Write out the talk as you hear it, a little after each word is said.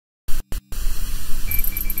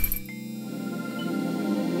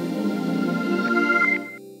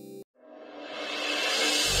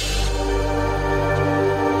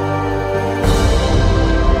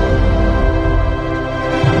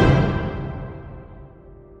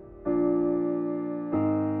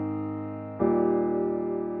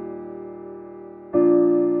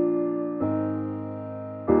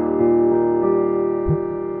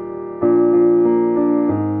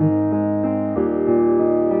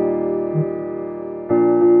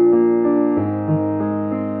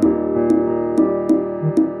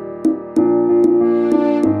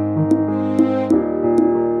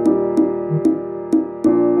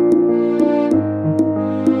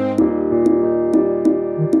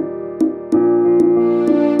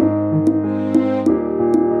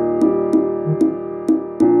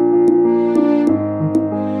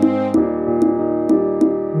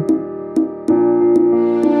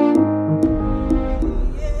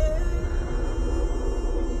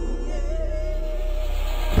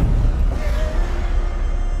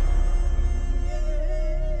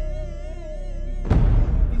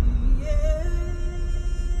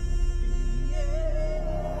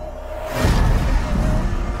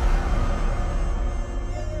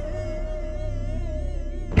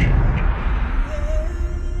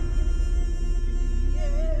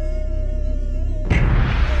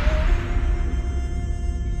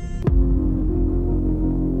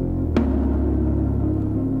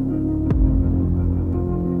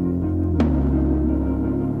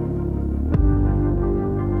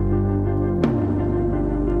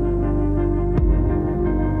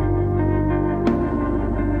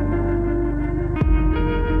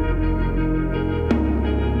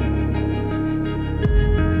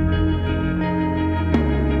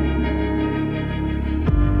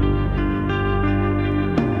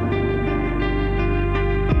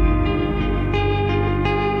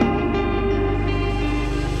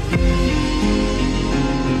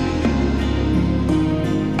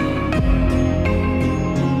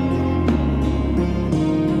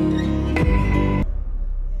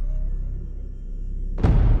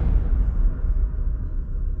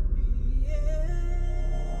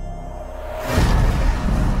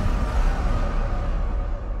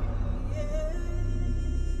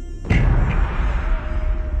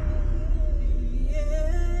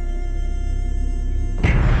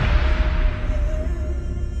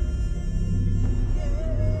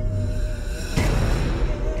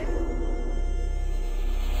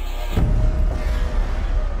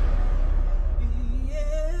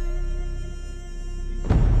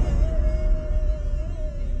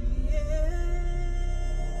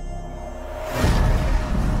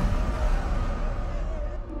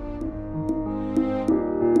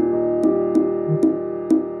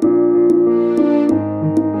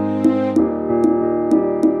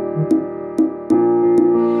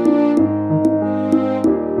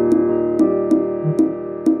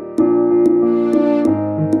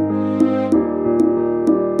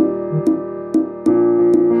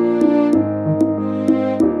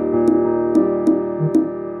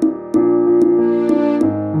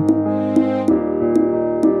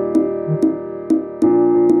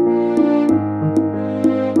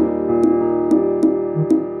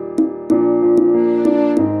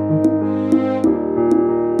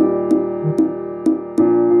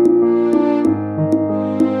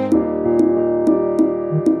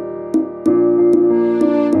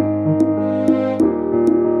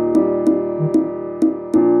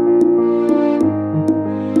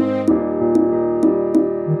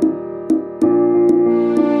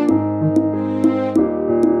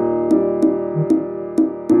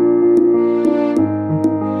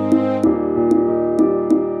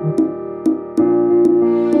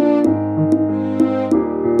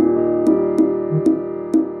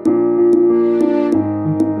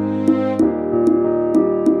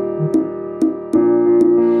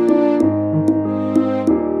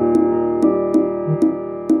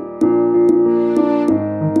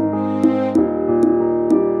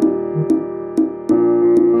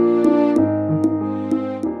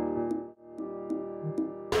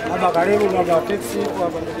karibu baba wa taxi kwa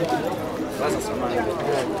bandia. Sasa samani.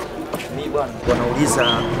 Mimi bwana wanauliza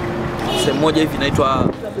sehemu moja hivi inaitwa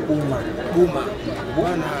Buma.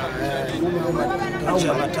 Bwana au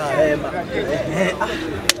mataa.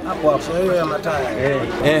 Hapo hapo hiyo ya mataa.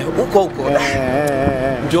 Huko.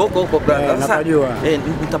 Ndio huko brother. Sasa najua.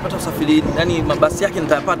 Nitapata usafiri, yani mabasi yake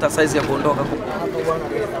nitayapata size ya kuondoka hapo bwana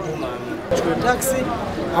Buma. Chukua taxi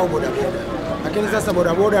au bodaboda. Lakini sasa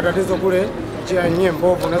bodaboda tatizo kule njia yenyewe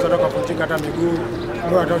mbovu, unaweza toka kuvunjika hata miguu.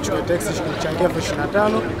 Ndio hata uchukue taxi changia 25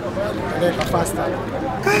 ndio faster.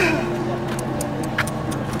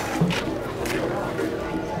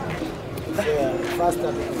 Faster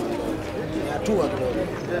ni hatua kidogo.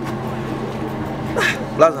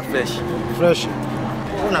 Blaza fresh.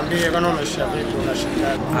 Unaambia kana umesha vipi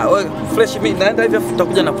unashika. Wewe fresh, mimi naenda hivi afu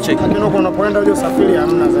tutakuja na kucheki. Lakini uko unapoenda uje usafiri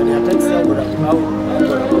hamna zaidi ya taxi au bodaboda au.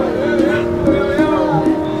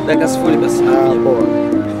 Dakika sifuri basi nakuja. Poa.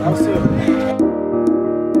 Au sio?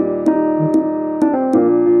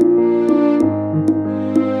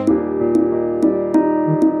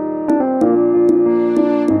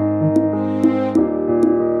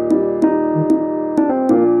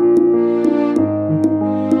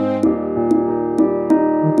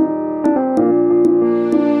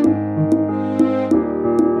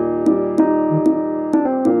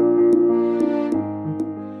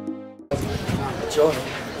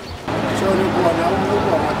 Choni kwa naumu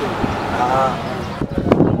kwa watu.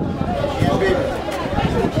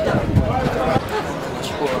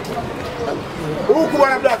 Huku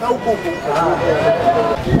bwana Black huku.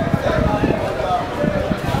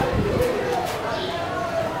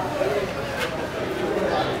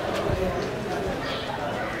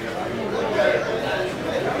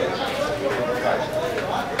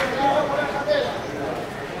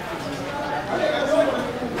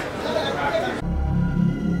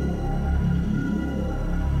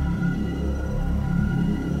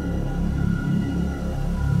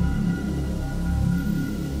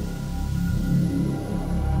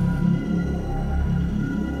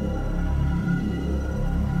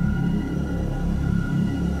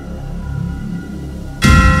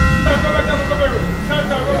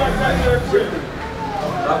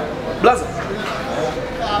 Blaza.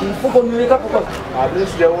 Mfuko nimeweka hapo kwa. Mimi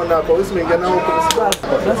sijaona kwa hiyo nimeingia nao kwa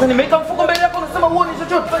sababu. Blaza nimeweka mfuko mbele yako unasema uone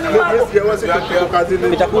chochote fanya mambo. Mimi sijaona siku kazi ni.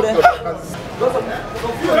 Nitakule.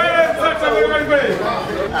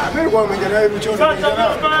 Mimi kwa nimeingia nao hivi choni. Sasa.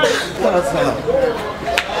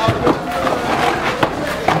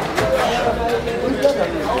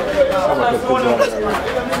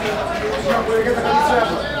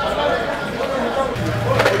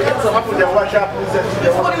 Sasa hapo ndio washa hapo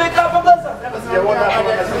ndio. Mfuko nimeweka hapo blaza. Sijaona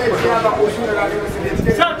hapa na sijaona kwa shule na mimi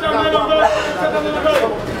sijaona.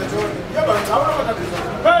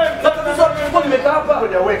 Sasa mfuko nimeweka hapa.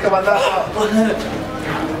 Hujaweka banda.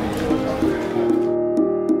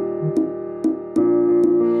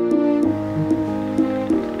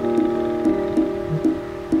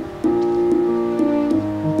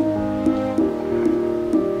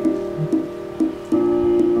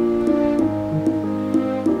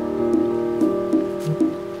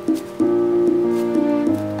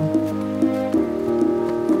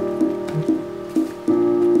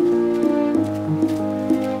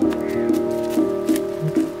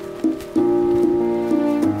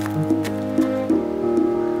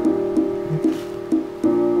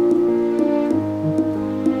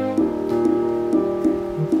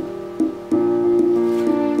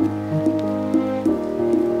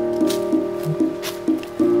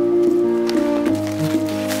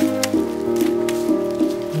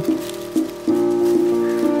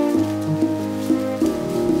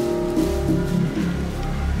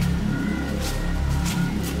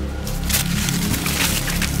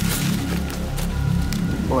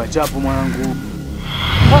 Chapo mwanangu.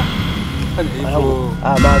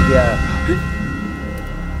 Magia.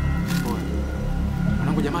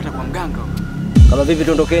 Mwanangu jamaa atakuwa mganga. Kama vipi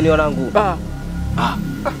tuondokeni wanangu?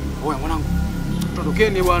 Oya mwanangu.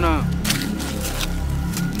 Tuondokeni bwana.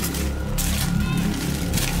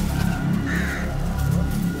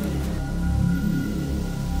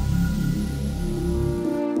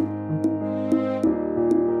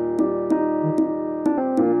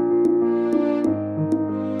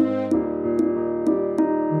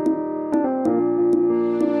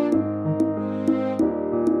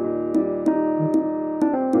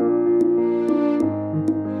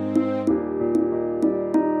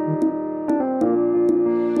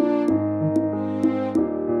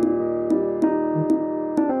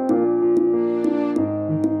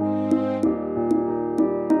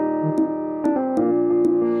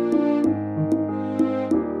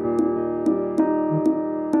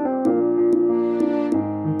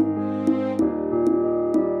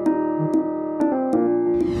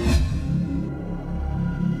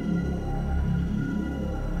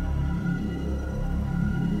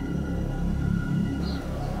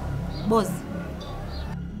 Bozi.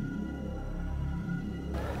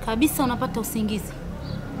 Kabisa unapata usingizi.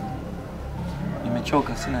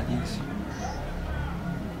 Nimechoka, sina jinsi.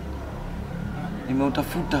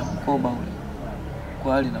 Nimeutafuta mkoba ule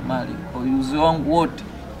kwa hali na mali, kwa ujuzi wangu wote.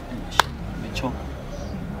 Nimechoka.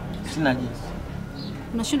 Sina jinsi.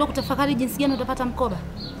 Unashindwa kutafakari jinsi gani utapata mkoba?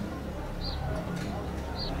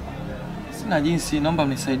 Sina jinsi, naomba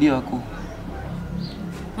mnisaidie wakuu.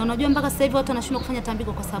 Na unajua mpaka sasa hivi watu wanashindwa kufanya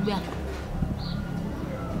tambiko kwa sababu yako.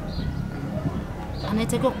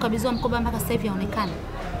 Anayetakiwa kukabidhiwa mkoba mpaka sasa hivi haonekani.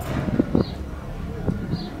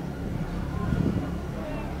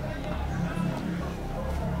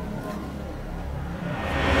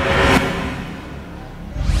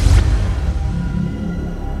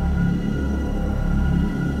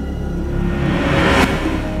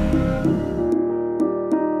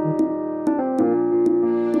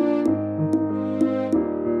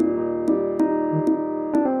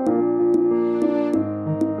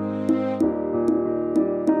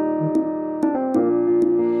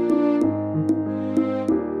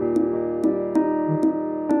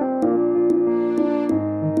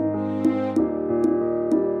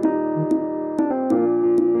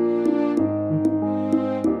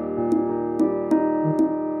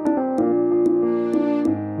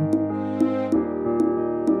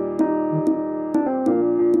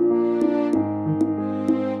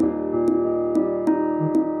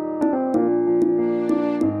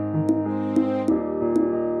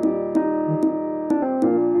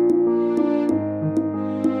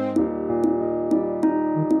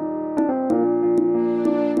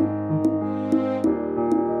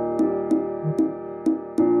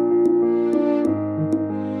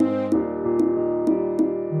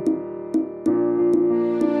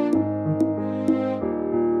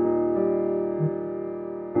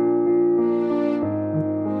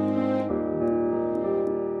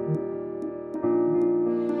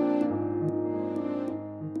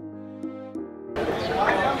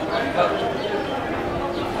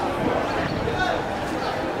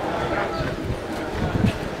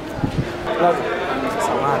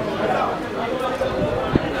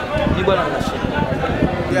 Ni bwana na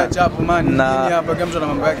shida. Ya chapu man. Ni hapa kama mtu ana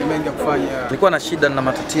mambo yake mengi ya kufanya. Nilikuwa na shida na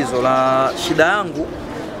matatizo. La shida yangu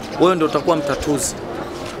wewe ndio utakuwa mtatuzi.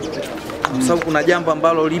 Kwa sababu kuna jambo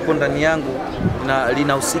ambalo lipo ndani yangu na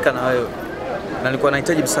linahusika na wewe. Na nilikuwa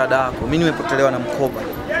nahitaji msaada wako. Mimi nimepotelewa na mkoba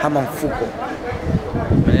ama mfuko.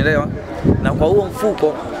 Umeelewa? Na kwa huo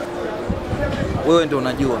mfuko wewe ndio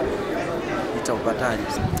unajua nitaupataje.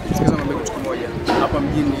 Sikiza ngombe kitu kimoja. Hapa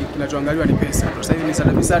mjini kinachoangaliwa ni pesa. Sasa hivi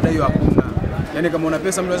misaada hiyo hakuna. Yaani kama una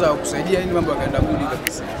pesa mtu anaweza kukusaidia ili mambo yakaenda budi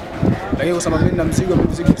kabisa. Lakini kwa sababu mimi na mzigo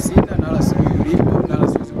sina na wala sijui ulipo na wala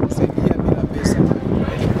siwezi kukusaidia bila pesa.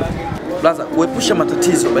 Blaza, kuepusha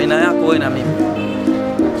matatizo baina yako wewe na mimi.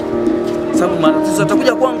 Sababu matatizo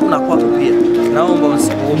yatakuja kwangu na kwako pia. Naomba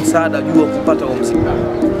msaada juu kupata huo mzigo.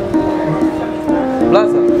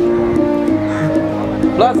 Blaza.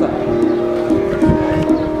 Blaza.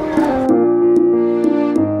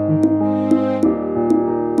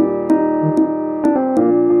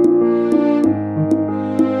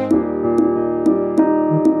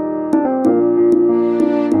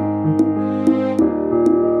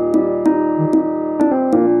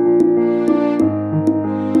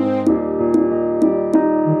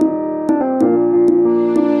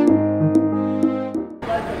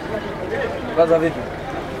 Blaza vipi?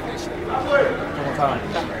 Kama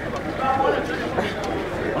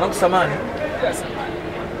Mwanangu samani.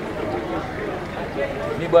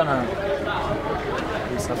 Ni bwana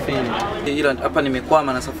msafiri. Ila hapa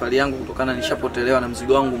nimekwama na safari yangu kutokana nishapotelewa na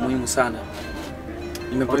mzigo wangu muhimu sana.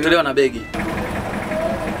 Nimepotelewa na begi.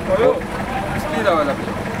 Kwa hiyo sikiza wala.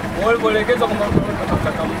 Wale kuelekezwa kwamba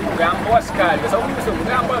tunataka mgambo wa askari kwa sababu mimi sio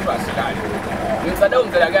mgambo wa askari. Ni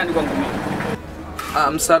msaada gani kwangu mimi?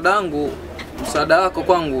 Msaada wako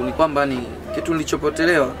kwangu ni kwamba ni kitu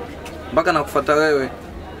nilichopotelewa mpaka nakufuata wewe.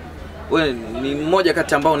 Wewe ni mmoja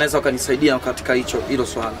kati ambao unaweza ukanisaidia katika hilo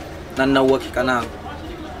swala na nina uhakika nao.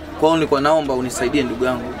 Kwa hiyo nilikuwa naomba unisaidie ndugu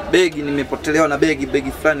yangu. Begi nimepotelewa na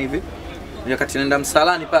begi fulani hivi. Wakati naenda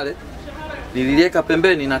msalani pale nililiweka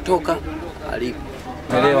pembeni natoka alipo.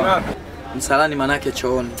 Umeelewa? Msalani maana yake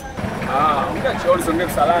chooni. Unga chooni songe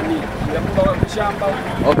msalani. Ndio kwa shamba.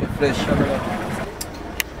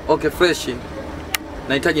 Okay fresh.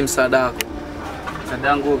 Nahitaji msaada wako. Msaada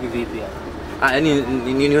wangu vipi hapa? Yaani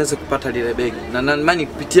niweze kupata lile begi. Na naamini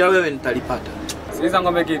kupitia wewe nitalipata. Sikiza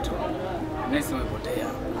ngombe kitu. Nesi umepotea.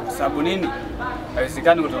 Sababu nini?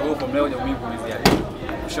 Haiwezekani kutoka huko mleo uje kumizia.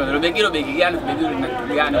 Shona begi gani? Begi lina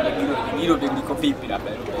kitu gani? Begi liko vipi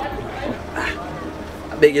labda?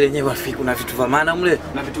 begi lenyewe rafiki kuna vitu vya maana mle.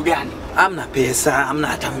 Na vitu gani? Hamna pesa, hamna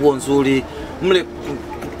hata nguo nzuri. Mle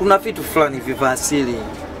kuna vitu fulani vya asili.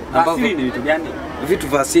 Asili ni vitu gani? Vitu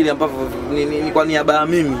vya asili ambavyo ni kwa niaba ya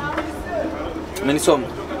mimi. Umenisoma?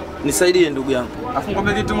 Nisaidie ndugu yangu. Afu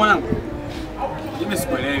ngombe kitu mwanangu. Mimi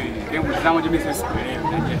sikuelewi. Hebu tazama mimi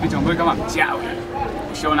sikuelewi. Vitu ambavyo kama mchawi.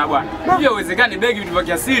 Ushaona bwana. Hiyo uwezekani begi vitu vya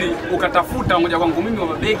kiasili ukatafuta moja kwangu mimi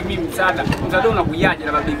wa begi mimi msaada. Msaada unakujaje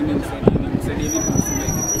na begi mimi msaidie vipi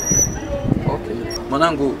msaidie. Okay.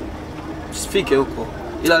 Mwanangu usifike huko.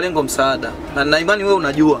 Ila lengo msaada. Na imani wewe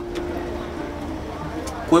unajua.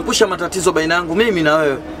 Kuepusha matatizo baina yangu mimi na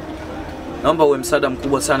wewe. Naomba uwe msaada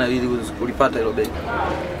mkubwa sana ili ulipata hilo begi.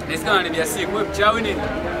 Nisikia unaniambia siku wewe mchawi nini?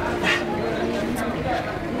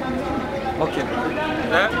 Okay.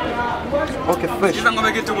 Okay, fresh. Sikiza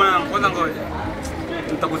ngombe kitu mwanangu, kwanza ngoja.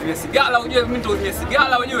 Nitakuzimia sigara ujue, mimi nitakuzimia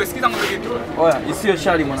sigara ujue, sikiza ngombe kitu. Oya, isiyo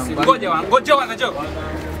shari mwanangu. Ngoja kwanza njoo.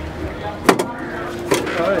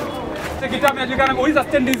 Wewe. Kitabu inajulikana kuuliza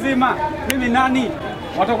stendi nzima. Mimi nani?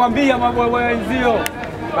 Watakwambia wenzio.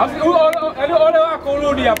 Basi ole wako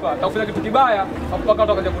urudi hapa. Utakufanya kitu kibaya, mpaka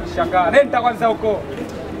utakuja kunishangaa. Nenda kwanza huko.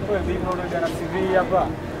 Wewe bibi unaona na CV hapa.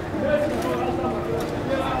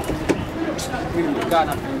 Mimi nimekaa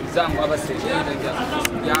na friends zangu hapa sasa hivi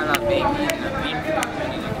jana begi na vipi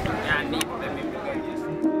yani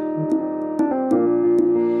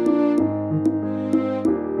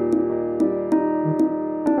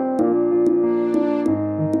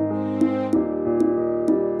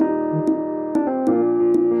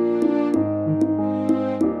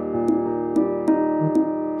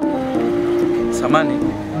Samani,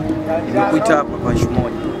 nimekuita hapa kwa issue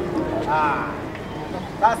moja.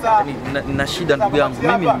 Sasa nina shida ndugu yangu,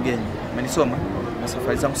 mimi ni mgeni. Umenisoma? Na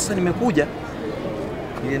safari zangu sasa nimekuja.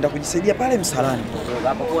 Nilienda kujisaidia pale msalani.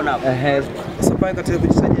 Hapo kuna hapo. Sasa pale katika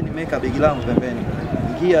kujisaidia nimeweka begi langu pembeni.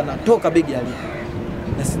 Ingia natoka begi alipo.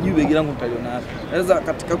 Na sijui begi langu nitaliona wapi. Naweza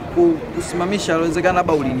katika kusimamisha inawezekana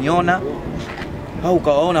labda uliniona au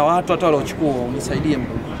kawaona watu hata waliochukua unisaidie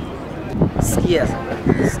mdogo. Sikia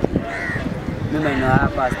sasa. Mimi nina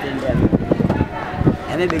hapa stand up.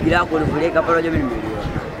 Yaani begi lako ulipeleka pale unajua mimi nimeliona.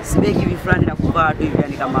 Si begi hivi fulani na kuvaa tu hivi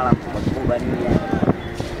yani kama la mkoba nini yani.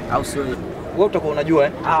 Au sio? Wewe utakuwa unajua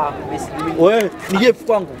mimi. Wewe ni gift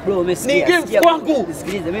kwangu. Bro, umesikia? Ni gift kwangu.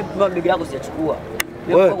 Nisikilize, mimi begi lako sijachukua.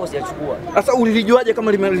 Begi lako sijachukua. Sasa ulilijuaje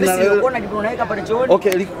kama nilikuona kitu unaweka pale chooni?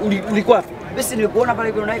 Okay, ulikuwa wapi? Basi nilikuona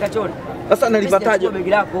pale kitu unaweka chooni. Sasa nalipataje begi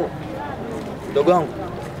lako? Mdogo wangu.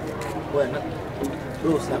 Wewe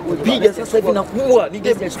bro, piga sasa hivi nakuua.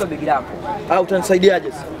 Ningechukua begi lako.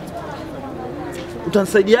 Utanisaidiaje sasa?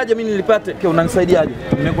 Utanisaidiaje mimi nilipate? Okay, unanisaidiaje?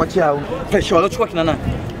 Nimekuachia fresh waliochukua kina nani?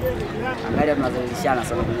 Angalia tunazalishana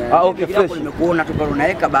sababu. Okay, fresh. Nimekuona tu pale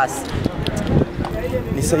unaweka basi.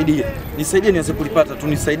 Nisaidie. Nisaidie niweze kulipata tu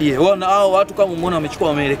nisaidie. Wewe na hao watu kama umeona wamechukua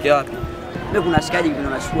wameelekea wapi? Mimi kuna shikaji kitu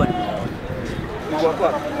wanachukua ni. Kwa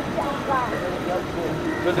kwa.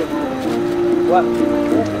 Wapi?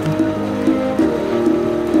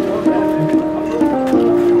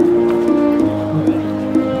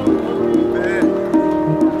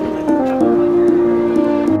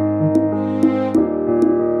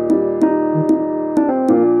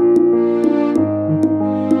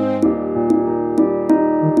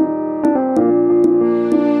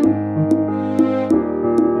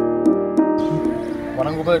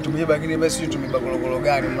 Tumeiba lakini basi sisi tumeiba kolokolo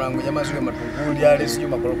gani mwanangu? Jamaa sio matunguli yale, sio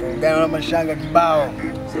makolokolo gani wala mashanga kibao.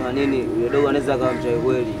 Sema nini? Yule dogo anaweza kama mchawi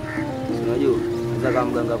kweli. Unajua? Anaweza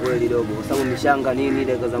kama mganga kweli dogo. Kwa sababu mishanga nini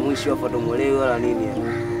dakika za mwisho afa tomolewe wala nini.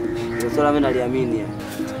 Ndio swala mimi naliamini.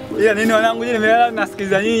 Ila nini wanangu je nimelala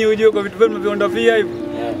nasikiza nyinyi ujue kwa vitu vyenu mnaviondofia hivi.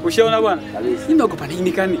 Ushaona bwana? Mimi naogopa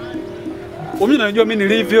nini kani? Mimi najua mimi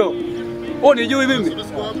nilivyo. Wewe unijui mimi?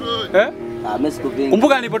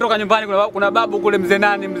 Kumbuka nilipotoka nyumbani kuna babu kule mzee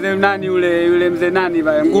nani yule mzee nani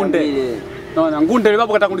Ngunde. Naona Ngunde yule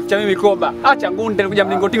babu kataka kunificha mimi mikoba. Acha Ngunde alikuja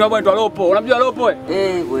mlingotinga bwana anaitwa Lopo. Unamjua Lopo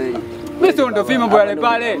wewe? Kweli. Mimi sio ndio mambo yale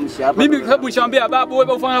pale. Mimi kwa sababu nishamwambia babu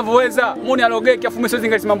wewe ufanye unavyoweza. Muuni alogeki afu mimi siwezi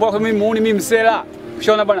ngali mambo yako mimi muuni mimi msela.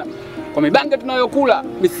 Ushaona bwana? Kwa mibange tunayokula,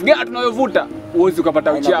 misigara tunayovuta, uwezi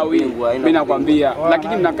ukapata uchawi. Mimi nakwambia.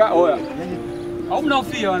 Lakini mnakaa oya. Au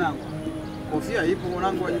mnaofia wanangu? Kofia ipo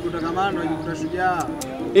mwanangu, ajikuta kamanda, ajikuta shujaa.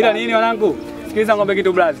 Ila nini wanangu? Sikiliza ngombe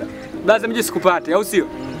kitu blaza. Blaza mje sikupate, au sio?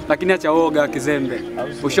 Lakini acha woga kizembe.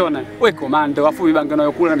 Ushona? Wewe komando, afu mibange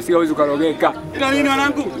unayokula na misiga uwezi ukarogeka. Ila nini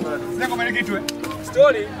wanangu? Sasa ngombe kitu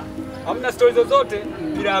Story. Hamna story zozote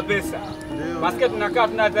bila pesa. Masikia tunakaa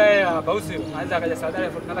tunata hela hapa, au sio? Anza akaja Sadari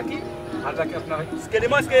afu tunataki ataka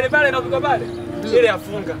skele pale na upigwa pale. Ile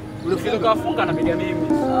afunga. Ule ukafunga anapiga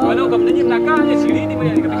mimi. Wale kama mnanyinyi mnakaa 20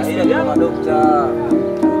 moja nikapiga simu. Dokta.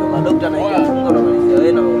 dokta anaingia funga unamalizia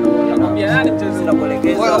wewe na Nakwambia nani mchezo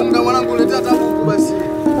unakuelekeza. Wewe unga mwanangu letea hata huko basi.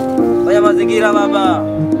 Fanya mazingira baba.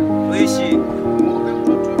 Uishi.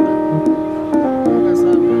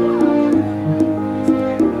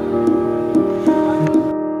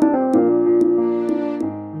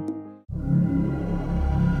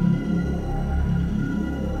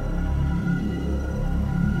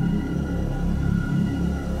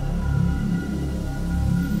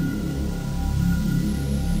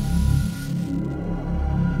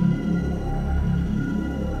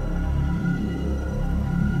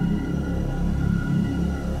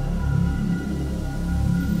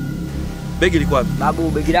 Begi liko wapi? Babu,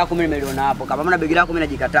 begi lako mimi nimeliona hapo. Kama mbona begi lako mimi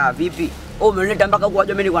najikataa vipi? Wewe umenileta mpaka huko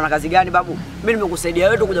unajua mimi nilikuwa na kazi gani babu? Mimi nimekusaidia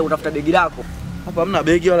wewe tu kuja kutafuta begi lako. Hapa hamna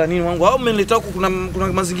begi wala nini wangu. Au mmenileta huku kuna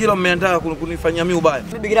mazingira mmeandaa kunifanyia mimi ubaya.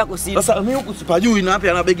 Mimi begi lako si. Sasa mimi huku sipajui na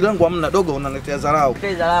hapa ana begi langu hamna dogo unaniletea dharau.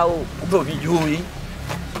 Letea dharau. Kumbe unijui.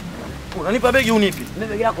 Unanipa begi unipi? Mimi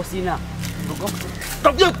begi lako sina.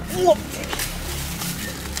 Utakuja kufua.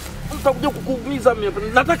 Utakuja kukuumiza mimi.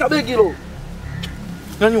 Nataka begi hilo.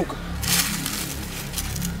 Nyanyuka.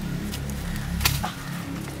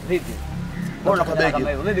 Vipi? Mbona kwa begi?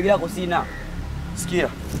 Mimi begi lako sina. Sikia.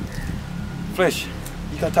 Fresh.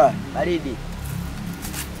 Ikatae. Baridi.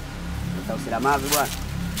 Sasa usilamavi bwana.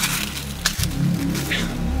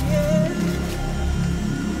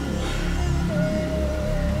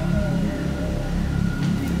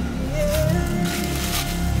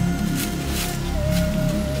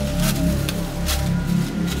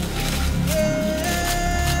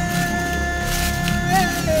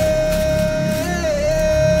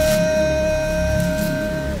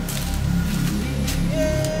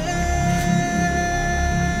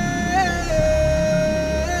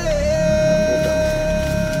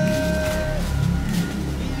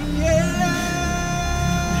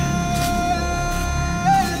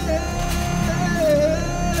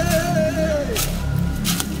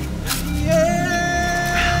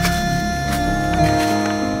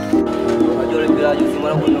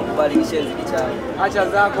 Acha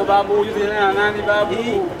zako babu, huyu tena nani babu?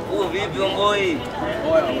 Huo vipi ongoi?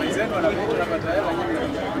 Oya, wenzenu wanapata hela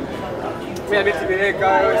nyingi. Mimi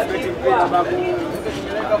ametipeleka wewe sibeti mpira babu.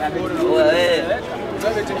 Oya wewe.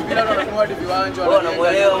 Sasa beti mpira ndo ananunua hadi viwanja. Wewe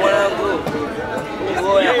unamuelewa mwanangu?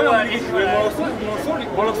 Oya.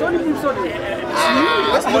 Bolosoni kumsoni.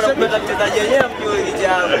 Mbona kupenda mchezaji wenyewe mjue hiki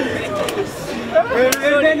changu.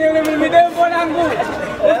 Wewe midembo nangu.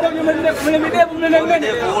 Mimi midembo mnene.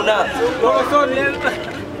 Una. Bolosoni.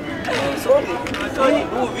 Sorry.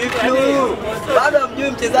 Huu vipi huyu? Bado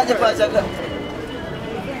mjue mchezaji pacha.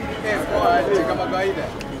 Kama kawaida.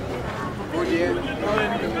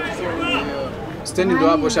 Stendi ndo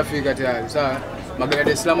hapo shafika tayari. Sawa. Magari ya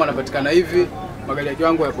Dar es Salaam yanapatikana hivi, magari ya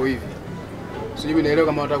kiwango yapo hivi. Sijui mimi naelewa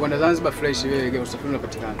kama unataka kwenda Zanzibar fresh wewe usafiri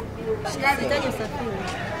unapatikana. Nahitaji usafiri.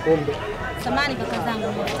 Pombe. Samani kaka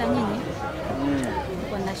zangu mtafuta nyinyi.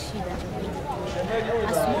 Kwa na shida.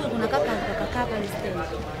 Asubuhi kuna kaka pale stendi.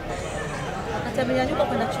 Wakati amenyanyuka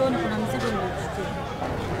kwenda chooni kuna mzigo nimeuchukua.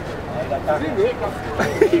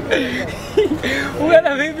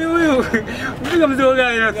 Unaona vipi huyu? Mzigo mzigo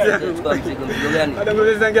gani nafsi? Mzigo gani? Hata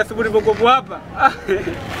mbele zangu asubuhi nilipokuwa hapa.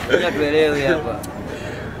 Ngoja tuelewe hapa.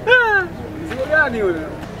 Mzigo gani huyo?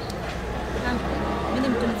 Mimi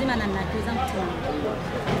ni mtu mzima na nina akili zangu timamu.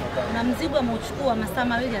 Kuna mzigo ameuchukua masaa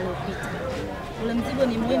mawili yaliyopita. Ule mzigo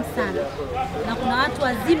ni muhimu sana. Na kuna watu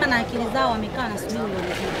wazima na akili zao wamekaa na subiri ule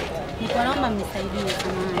mzigo. Niko naomba mnisaidie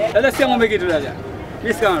samahani. Dada si ng'ombe kitu dada.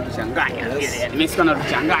 Mimi sika natuchanganya vile yani. Mimi sika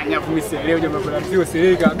natuchanganya afu mimi sielewi jambo la mzigo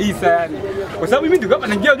sielewi kabisa yani. Kwa sababu mimi ndio kama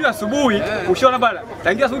naingia juu asubuhi, ushaona bana.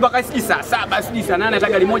 Tangia asubuhi mpaka saa 7, saa 8 hata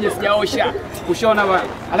gari moja sijaosha. Ushaona bana.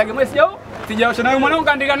 Hata gari moja sijaosha na yule mwanangu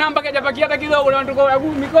kaandika namba kaja pakia hata kidogo na tuko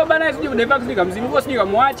mikoba naye sijui ndio baki sika mzigo kwa sijui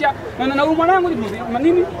kamwacha. Na huyu mwanangu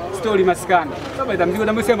nini? Story maskani. Sababu ita mzigo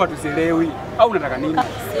ndio sema tusielewi. Au unataka nini?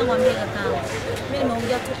 Sio mwambie kaka. Mimi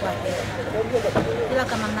nimeongea tu kwa ila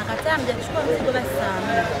kama mnakataa mjachukua mzigo basi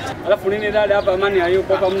sawa. Alafu nini dada hapa amani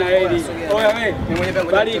hayupo hapa mna heli. Oya wewe, ni mwenye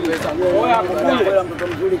pengo baridi. Oya kule Mtoto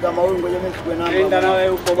mzuri kama huyu ngoja mimi chukue namba. nenda na wewe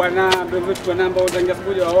huko bwana, ndio chukue namba utaingia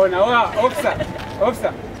asubuhi waona. Oya officer,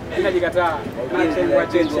 officer. Ninajikataa. Na chengwa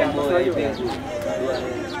chenja. Unajua?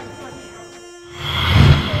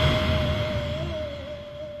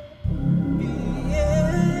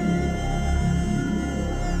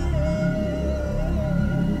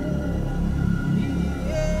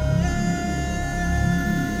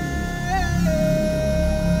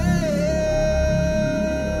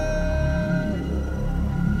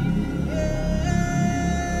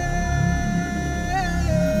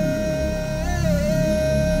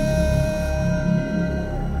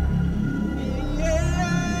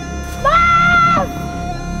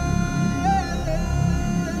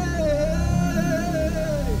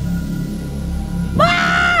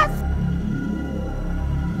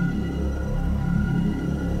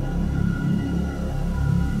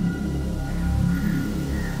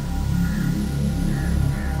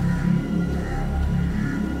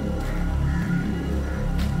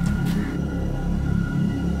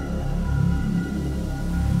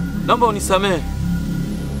 Naomba unisamehe.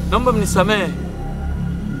 Naomba mnisamehe.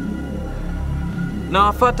 Na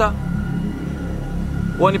wafata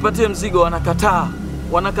wanipatie mzigo, wanakataa.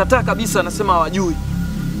 Wanakataa kabisa, anasema hawajui.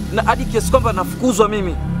 Na hadi kiasi kwamba nafukuzwa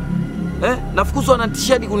mimi. Nafukuzwa,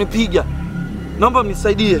 wanatishia hadi kunipiga. Naomba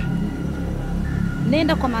mnisaidie.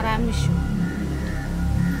 Nenda kwa mara ya mwisho.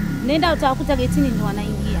 Nenda utawakuta getini ndio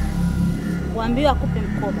wanaingia. Waambiwe akupe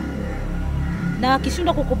mkoba. Na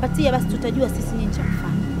wakishindwa kukupatia basi tutajua sisi nini cha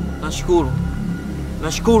kufanya. Nashukuru.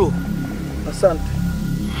 Nashukuru. Asante.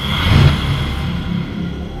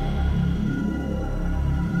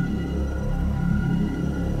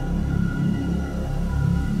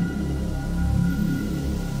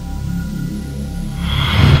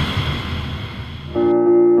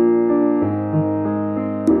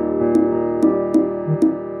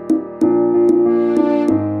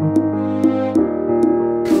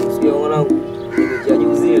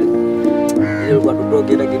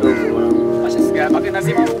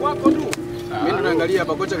 Naangalia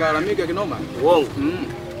hapa kocha kalalamika kinoma. Uongo.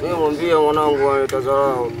 Wewe mwambie mwanangu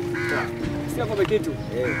atazarao. Sikia kwa kitu.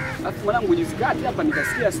 Alafu mwanangu juzi kati hapa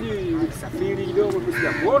nikasikia nikisafiri kidogo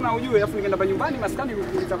kusikia kuona ujue, alafu nikaenda pa nyumbani maskani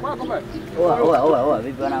kuuliza kwako pale. Oa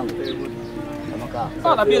vipi wanangu? Kama kaa.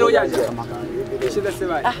 Bana bila ujanja. Shida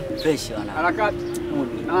sema. Fresh wanangu. Harakati.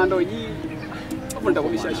 Na ndo hii. Hapo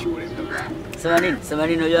nitakubisha shule. Sema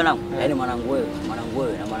nini unajua wanangu? Yaani mwanangu wewe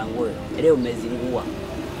na mwanangu wewe. Leo mmezingua.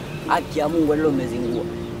 Haki ya Mungu leo mmezingua.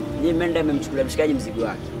 Yeye menda amemchukulia mshikaji mzigo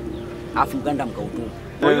wake. Alafu mkaenda mkautupa.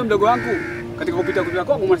 Kwa hiyo mdogo wangu katika kupita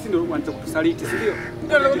kwangu mwana ndio anaanza kutusaliti, si ndio?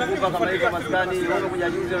 Ndio kama hizo maskani, wewe kuja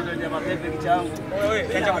juzi unaletea mapepe kichangu.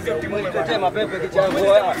 Wewe acha mziki Mungu utetea mapepe kichangu.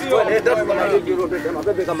 Wewe ndio kama hivi unaletea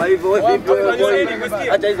mapepe kama hivyo. Wewe vipi wewe?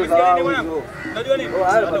 Acha hizo sawa. Unajua nini?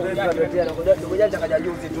 Ndugu Janja kaja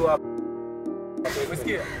juzi tu hapa.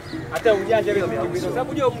 Umesikia? Hata ujanja leo kwa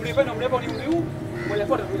sababu je mlipenda mlipa ni mli huu? Moja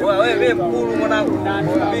fuata. Wewe mkulu mwanangu.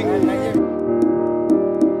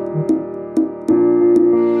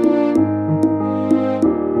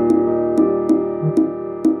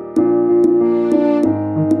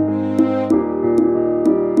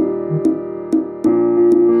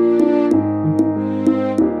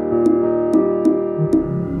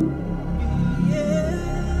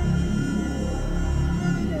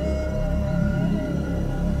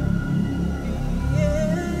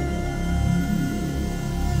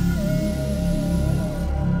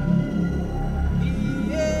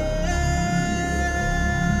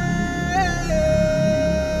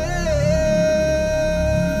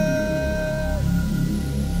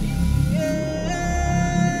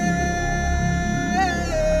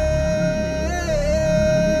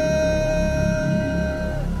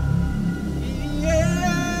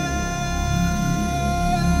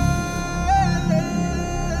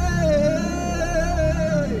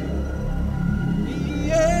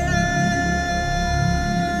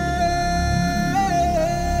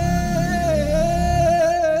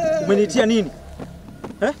 Umenitia nini?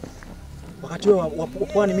 Wakati wewe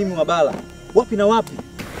pwani mimi mabala. Wapi na wapi?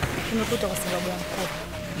 Tumekuta kwa sababu ya mkoba.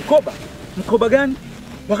 Mkoba? Mkoba gani?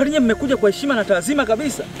 Wakati nyinyi mmekuja kwa heshima na taazima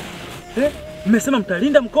kabisa. Mmesema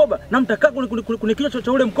mtalinda mkoba na mtakaa kwenye kichwa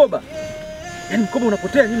cha ule mkoba. Yaani mkoba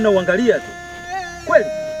unapotea nyinyi mnauangalia tu. Kweli?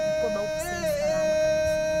 Mkoba uko salama.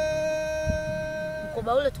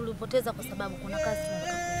 Mkoba ule tulipoteza kwa sababu kuna kazi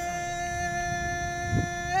tunataka kufanya.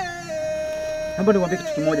 Naomba niwaambie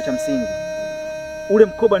kitu kimoja cha msingi. Ule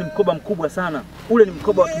mkoba ni mkoba mkubwa sana. Ule ni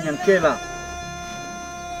mkoba wa Kinyamkela.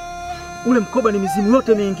 Ule mkoba ni mizimu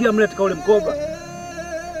yote imeingia mle katika ule mkoba.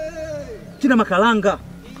 Kina Makalanga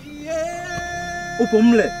upo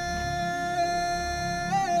mle.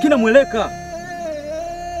 Kina Mweleka.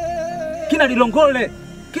 Kina Lilongole.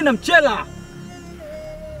 Kina Mchela.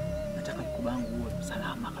 Nataka mkoba wangu uwe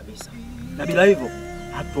salama kabisa. Na bila hivyo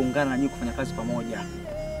hatuungana na nyinyi kufanya kazi pamoja.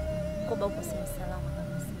 Mkoba uko salama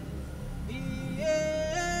kabisa.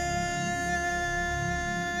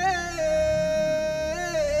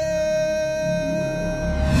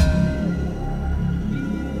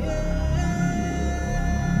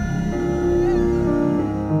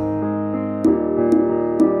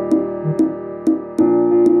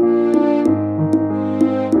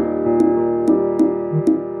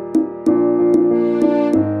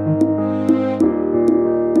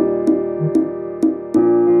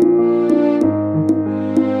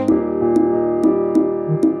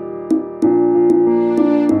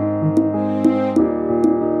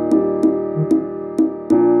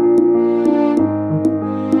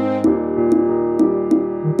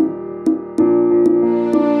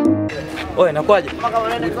 Oe, nakwaje?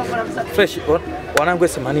 Fresh, wanangu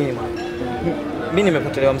 80 mwana. Mimi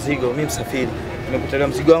nimepotelewa mzigo, mimi msafiri. nimepotelewa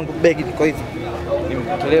mzigo wangu, begi liko hivi.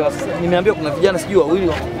 Nimepotelewa sasa. Nimeambiwa kuna vijana sijui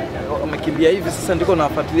wawili wamekimbia hivi, sasa ndiko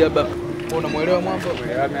nawafuatilia baba. Unamuelewa mambo?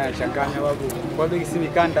 Amechanganya babu. Kwa begi si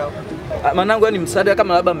mikanda. Manangu yani msaada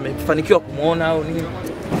kama labda mmefanikiwa kumuona au nini?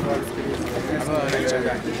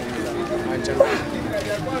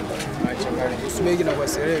 Usibegi na kwa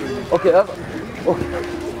sereri. Okay, hapa. Okay.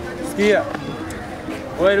 Sikia.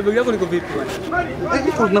 Wewe begi yako liko vipi bwana?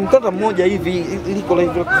 Kuna mkanda mmoja hivi liko la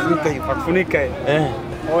hivyo kufunika hivi. Kufunika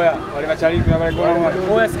Oya, wale wachalipi wale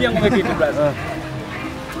kwa. Oya sikia ngome kitu brother.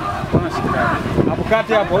 Hapo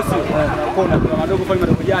kati hapo sio. Kuna madogo pale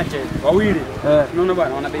madogo janje wawili. Unaona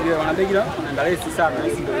bwana, wana begi la wanaenda resi sana.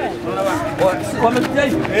 Unaona bwana. Wamekuja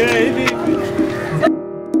hivi. Hivi.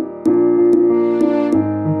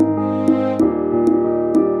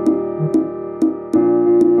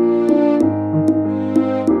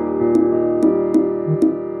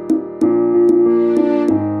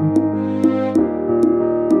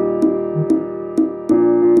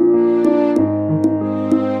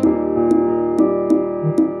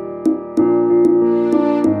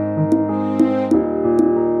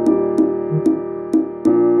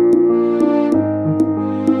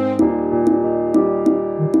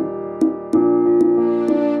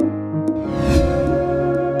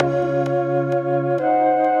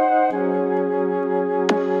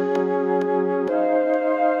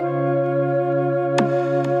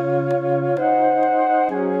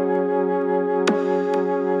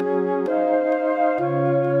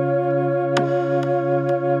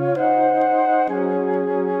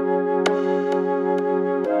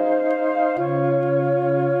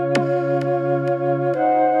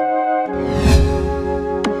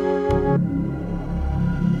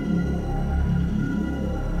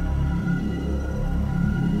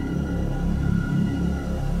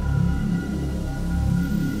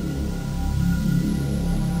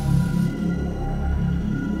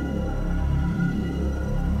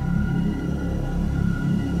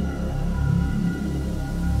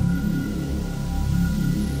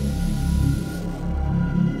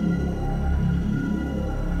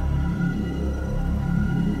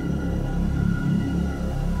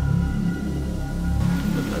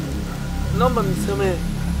 Naomba mnisamehe.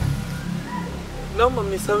 Naomba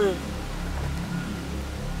mnisamehe.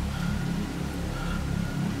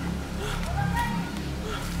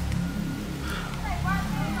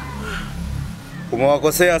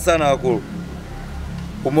 Umewakosea sana wakulu.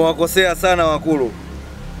 Umewakosea sana wakulu.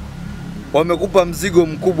 Wamekupa mzigo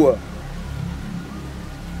mkubwa.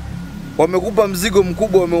 Wamekupa mzigo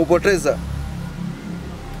mkubwa, wameupoteza.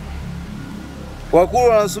 Wakulu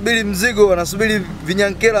wanasubiri mzigo, wanasubiri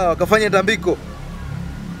vinyankela wakafanya tambiko.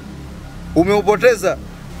 Umeupoteza.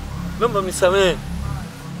 Naomba mnisamehe.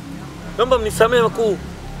 Naomba mnisamehe wakuu.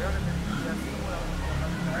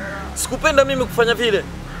 Sikupenda mimi kufanya vile.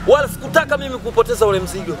 Wala sikutaka mimi kupoteza ule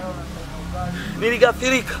mzigo.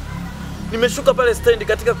 Niligafirika. Nimeshuka pale stendi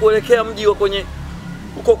katika kuelekea mji wa kwenye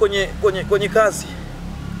kazi.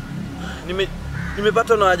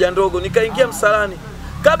 Nimepata na haja ndogo, nikaingia msalani.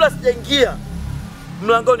 Kabla sijaingia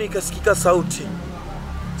mlangoni ikasikika sauti.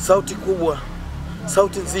 Sauti kubwa.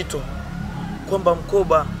 Sauti nzito kwamba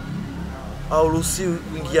mkoba hauruhusiwi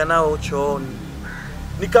kuingia nao chooni.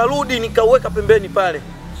 Nikarudi nikauweka pembeni pale.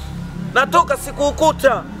 Natoka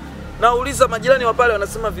sikuukuta. Nauliza majirani wa pale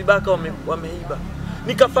wanasema vibaka wameiba.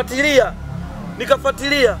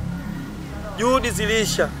 Nikafuatilia. Juhudi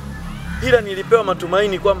ziliisha. Ila nilipewa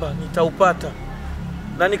matumaini kwamba nitaupata.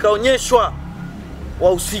 Na nikaonyeshwa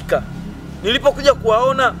wahusika. Nilipokuja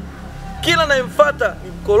kuwaona, kila nayemfuata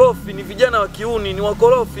ni mkorofi, ni vijana wa kiuni, ni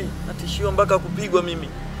wakorofi. Natishiwa mpaka kupigwa mimi.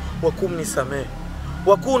 Wakuu mnisamehe.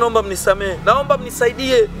 Wakuu naomba mnisamehe. Naomba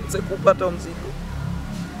mnisaidie niweze kupata mzigo.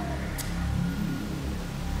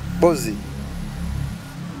 Bozi.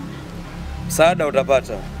 Msaada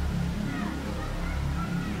utapata.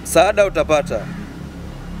 Msaada utapata.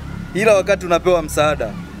 Ila wakati unapewa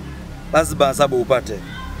msaada, lazima adhabu upate.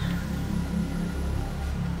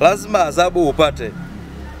 Lazima adhabu upate.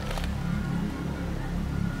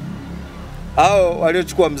 Hao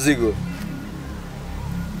waliochukua mzigo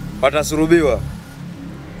watasurubiwa.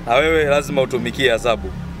 Na wewe lazima utumikie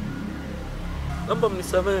adhabu. Naomba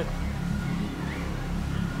mnisamehe.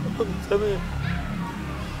 Naomba mnisamehe.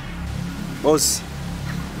 Bosi,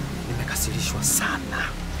 nimekasirishwa sana.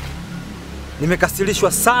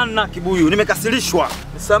 Nimekasirishwa sana Kibuyu, nimekasirishwa.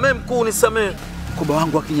 Nisamehe mkuu, nisamehe. Mkoba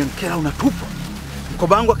wangu wa Kinyamkela unatupwa.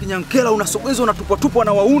 Mkoba wangu wa Kinyamkela unasogezwa, unatupwa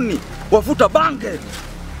na wauni, wavuta bange.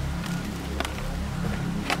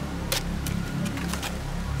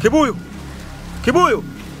 Kibuyu.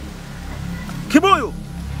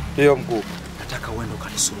 Hiyo mkuu. Nataka uende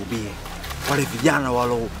ukanisurubie. wale vijana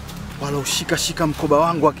waloshika mkoba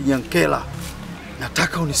wangu wa Kinyamkela.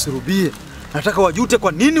 Nataka unisurubie. Nataka wajute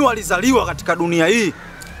kwa nini walizaliwa katika dunia hii.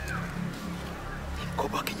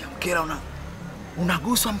 Mkoba wa Kinyamkela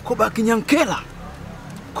unaguswa mkoba wa Kinyamkela.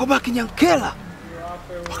 Mkoba wa Kinyamkela.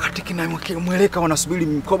 Wakati kinamweleka wanasubiri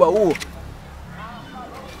mkoba huo.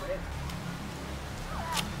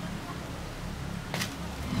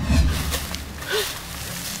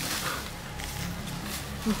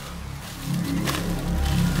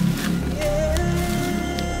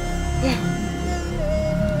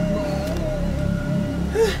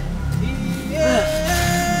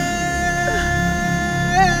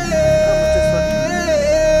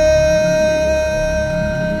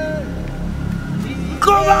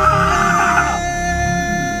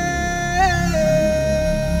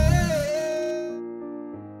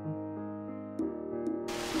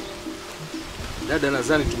 Dada,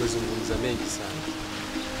 nadhani tumezungumza mengi sana,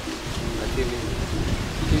 lakini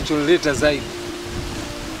kilichonileta zaidi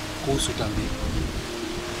kuhusu tambiko,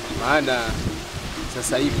 maana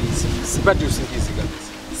sasa hivi sipati usingizi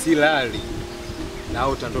kabisa, silali,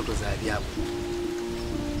 naota ndoto za ajabu,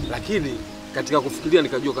 lakini katika kufikiria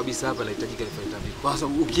nikajua kabisa hapa nahitajika nifanye tambiko. Kwa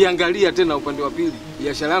sababu ukiangalia tena upande wa pili,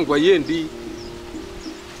 biashara yangu haiendi,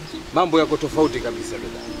 mambo yako tofauti kabisa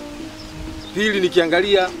dada. Pili,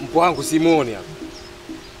 nikiangalia mpo wangu simuoni hapa.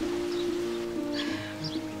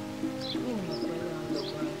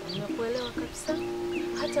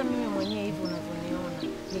 Hata mimi mwenyewe hivi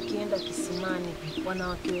unavyoniona nikienda kisimani,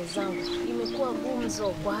 wanawake wenzangu imekuwa gumzo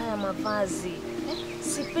kwa haya mavazi.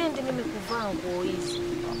 Sipendi mimi kuvaa nguo hizi.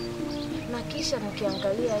 Na kisha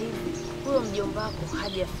nikiangalia hivi, huyo mjomba wako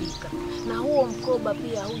hajafika na huo mkoba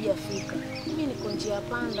pia hujafika. Mimi niko njia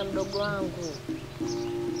panda mdogo wangu.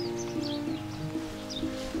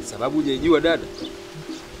 Sababu hujajua dada,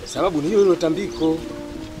 sababu ni hilo tambiko.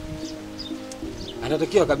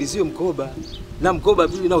 Anatakiwa kabisa mkoba. Na mkoba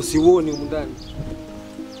pili na usiuone huko ndani.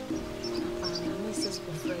 Hapana, mimi siwezi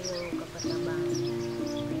kufurahia ukapata bani.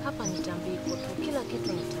 Hapa ni tambiko tu, kila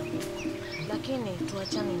kitu ni tambiko. Lakini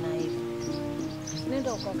tuachane na hivi.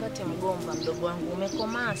 Nenda ukakate mgomba mdogo wangu,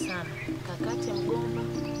 umekomaa sana. Kakate mgomba,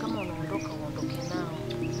 kama unaondoka uondoke nao.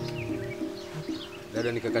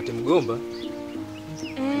 Dada, nikakate mgomba?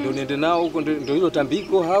 Ndio niende nao huko, ndio hilo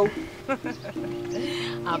tambiko au?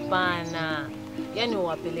 Hapana. Yaani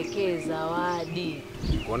uwapelekee zawadi.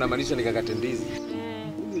 Kuona maanisha nikakate ndizi.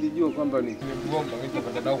 Mimi nilijua kwamba ni mgomba, mimi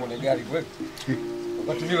nitapanda nao kwenye gari kweli.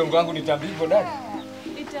 Wakati mimi longo wangu ni tambiko dada.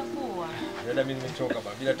 Itakuwa. Dada, mimi nimechoka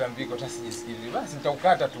baba, bila tambiko hata sijisikii. Basi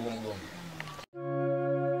nitaukata tu mgomba.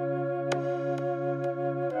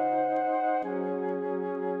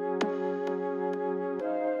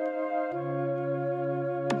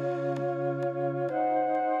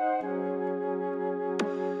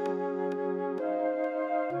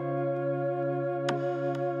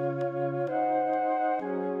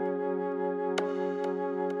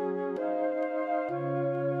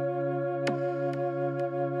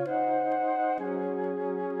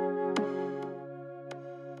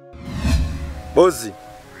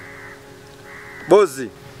 Bozi.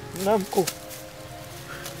 Na mkuu.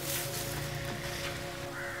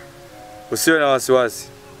 Usiwe na wasiwasi.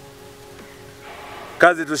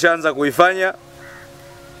 Kazi tushaanza kuifanya.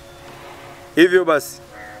 Hivyo basi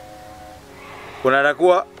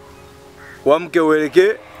unatakiwa uamke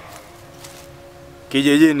uelekee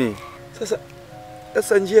kijijini.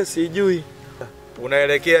 Sasa njia sijui.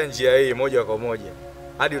 Unaelekea njia hii moja kwa moja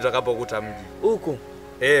hadi utakapokuta mji. Huko.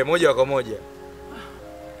 Moja kwa moja.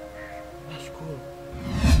 Nashukuru.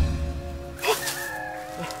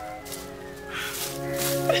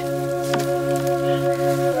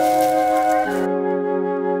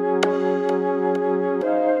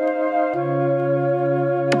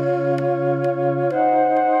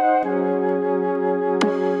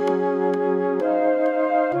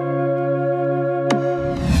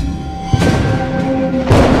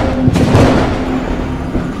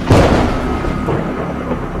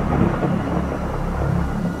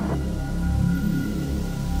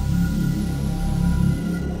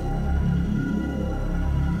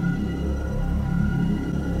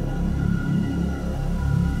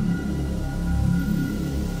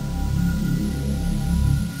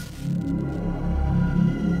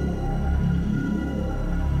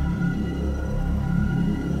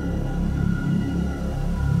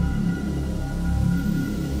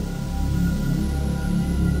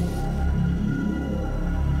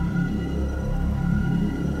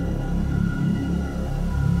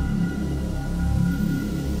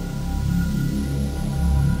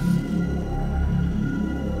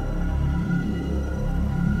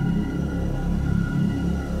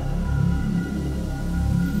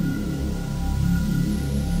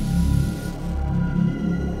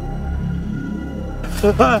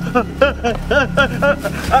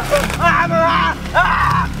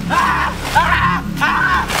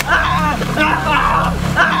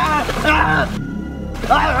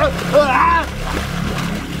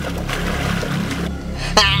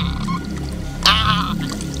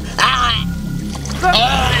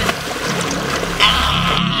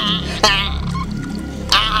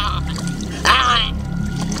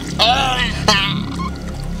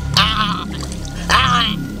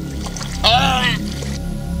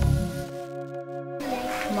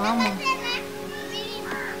 Mama,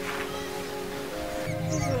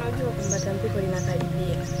 unajua kwamba tambiko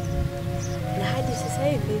linakaribia na hadi sasa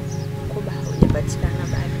hivi Mkoba haujapatikana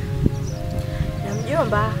bado, na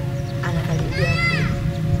mjomba anakaribia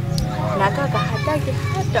na kaka hataki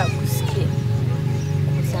hata kusikia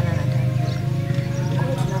kuhusiana na tambiko. Kwa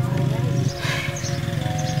tunafanyaje?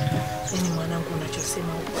 Yaani mwanangu,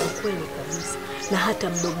 unachosema uko kweli kabisa, na hata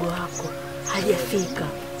mdogo wako hajafika,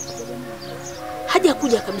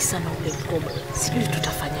 hajakuja kabisa na ule Mkoba. Sijui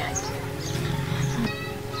tutafanyaje.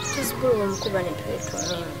 Tusipuru Mkoba ni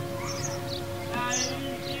tuwetu.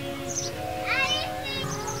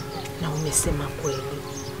 Na umesema kweli.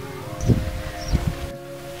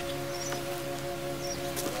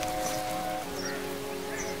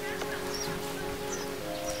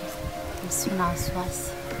 Sina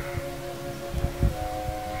wasiwasi.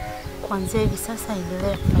 Kuanzia hivi sasa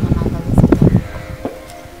endelea kufanya maandalizi yako.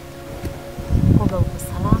 Mkoba uko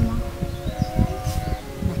salama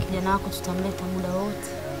na kijana wako tutamleta muda wote.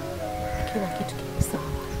 Kila kitu kiko sawa.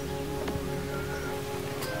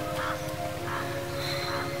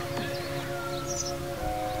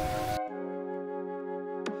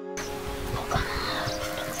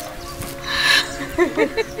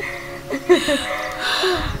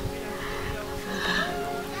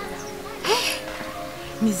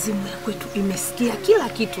 Mizimu ya kwetu imesikia kila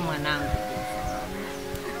kitu mwanangu.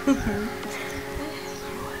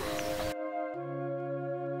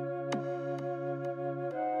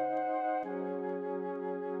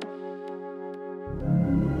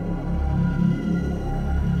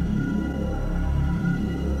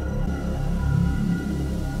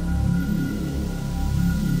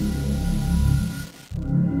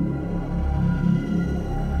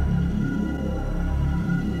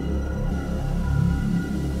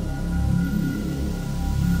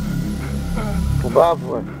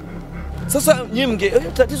 Babu. Sasa nyinyi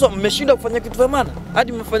tatizo mmeshinda kufanya kitu vya maana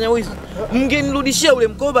hadi mmefanya wizi. Mngenirudishia ule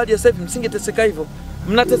Mkoba hadi sasa hivi msingeteseka hivyo.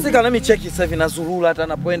 Mnateseka nami cheki sasa hivi nazurura hata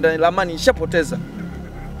napoenda lamani nishapoteza.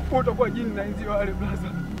 Utakuwa jini na nzi wale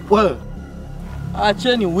blaza. Wewe.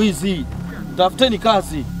 Acheni wizi. Tafuteni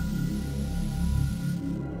kazi.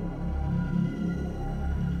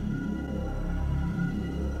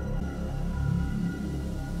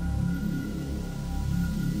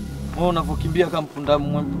 Wewe unavyokimbia kama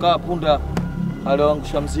punda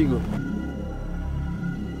alioangusha mzigo.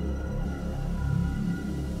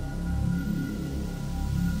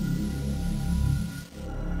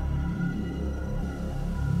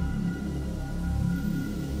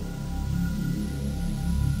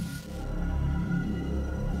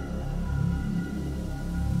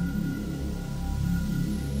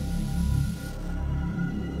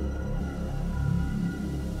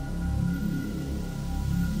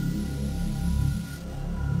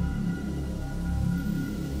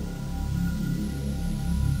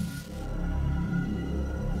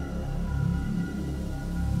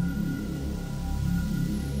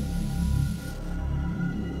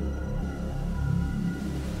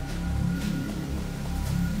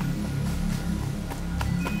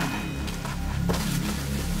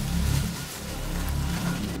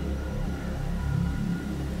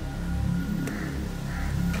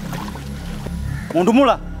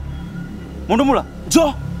 Mundumula. Mundumula.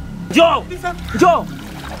 Njoo. Njoo. Njoo.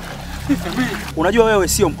 Unajua wewe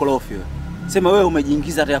sio mkorofi wewe. Sema wewe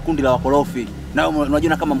umejiingiza katika kundi la wakorofi. Na wewe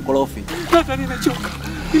unajiona kama mkorofi. Sasa nimechoka.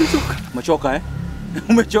 Nimechoka. Umechoka eh?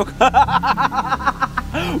 Umechoka.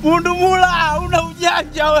 Mundumula, una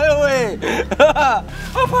ujanja wewe.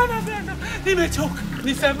 Hapana tena. Nimechoka.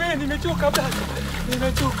 Nisamee, nimechoka basi.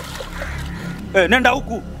 Nimechoka. Nenda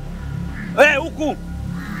huku. Huku.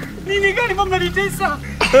 Nini gani mama mnanitesa?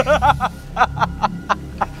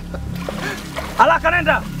 Haraka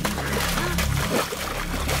nenda.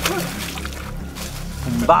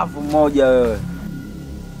 Mbavu mmoja wewe.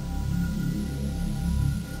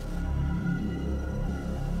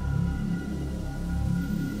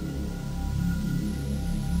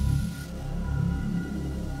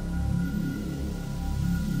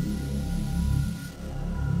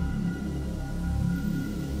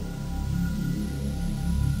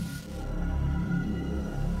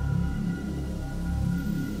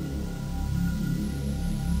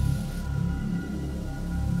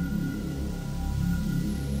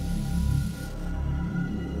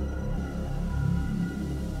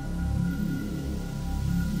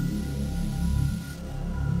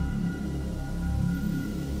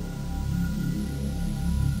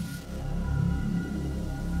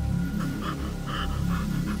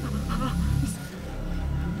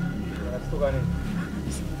 Unastuka nini?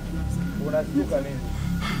 Unastuka nini?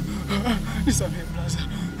 Nisamehe brother.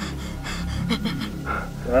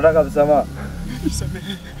 Unataka msamaha?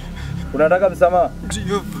 Nisamehe. Unataka msamaha?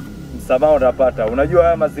 Ndio. Msamaha utapata. Unajua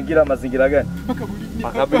haya mazingira gani? Makaburini.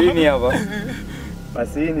 Makaburini hapa.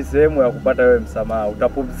 Basi hii ni sehemu ya kupata wewe msamaha.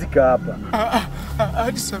 Utapumzika hapa.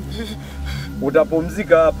 Nisamehe.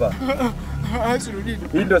 Utapumzika hapa.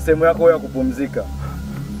 Hii ndio sehemu yako ya kupumzika.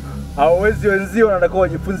 Hauwezi wenzio wanataka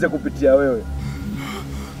wajifunze kupitia wewe.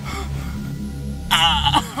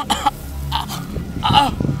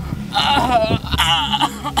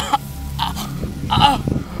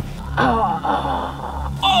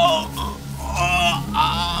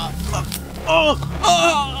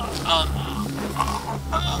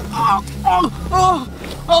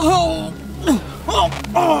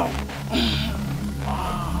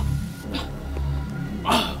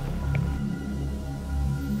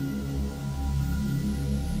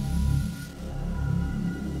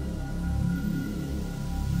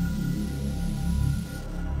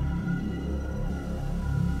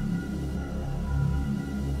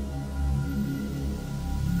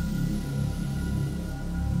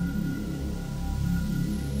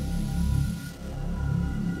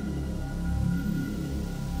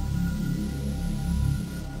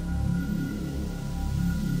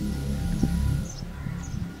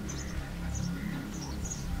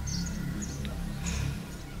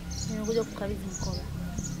 Nimekuja kukabidhi mkoba.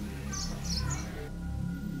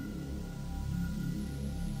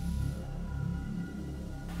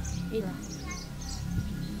 Ila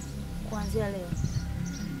kuanzia leo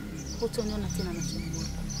hutoniona tena machoni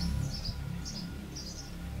mwako,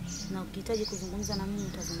 na ukihitaji kuzungumza na mimi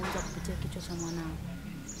utazungumza kupitia kichwa cha mwanao.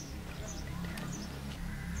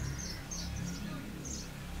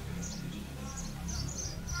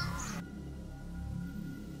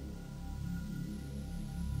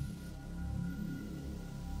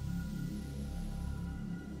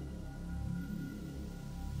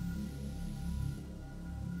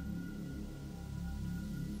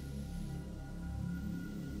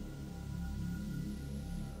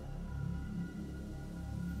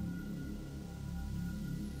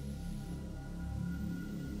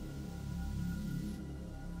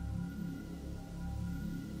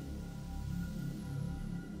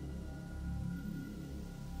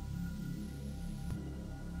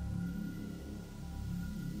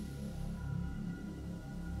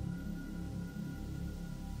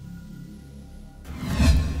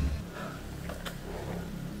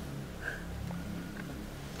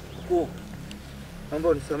 Naomba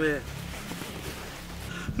unisamehe.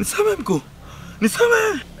 Nisamehe mkuu.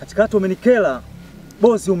 Nisamehe. Katikati umenikela.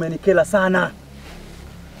 Bosi umenikela sana.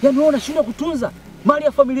 Yaani wewe unashindwa kutunza mali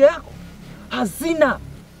ya familia yako? Hazina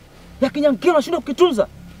ya Kinyamkela unashindwa kukitunza?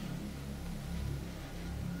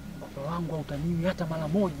 Mkoba wangu hautaniwi hata mara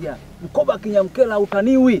moja. Mkoba Kinyamkela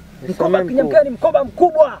hautaniwi. Mkoba Kinyamkela ni mkoba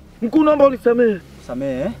mkubwa. Mkuu naomba unisamehe.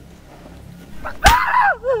 Samehe.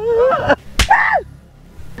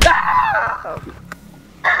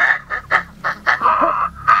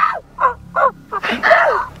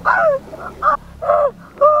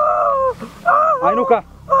 Ainuka.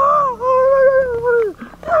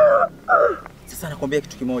 Sasa nakwambia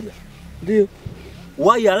kitu kimoja. Ndio.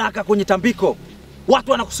 Wahi haraka kwenye tambiko.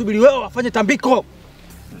 Watu wanakusubiri wewe wafanye tambiko.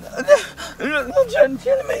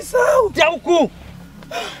 Njia nimeisahau. Tia huku.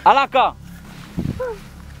 Haraka.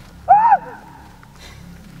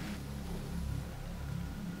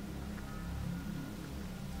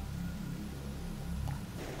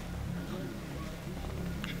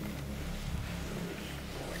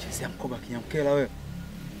 Unachezea mkoba Kinyamkela wewe.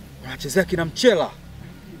 Unachezea kina mchela.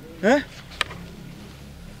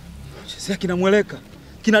 Unachezea kina mweleka.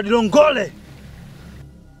 Kina dilongole.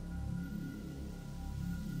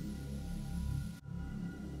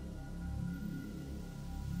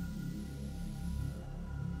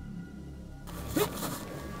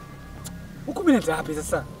 Huku mimi nenda wapi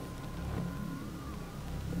sasa?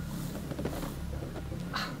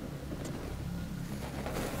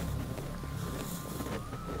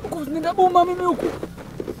 Huku nenda boma mimi huku.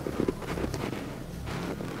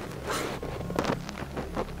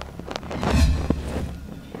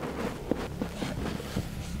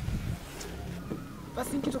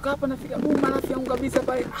 Basi nikitoka hapa nafika boma alafu yangu kabisa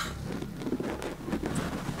pale.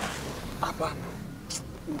 Hapana.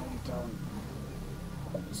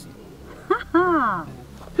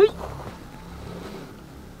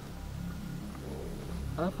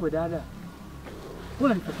 Alafu dada,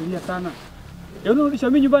 mbona nifuatilia sana? Ya unarudisha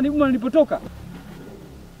mimi nyumbani huko nilipotoka.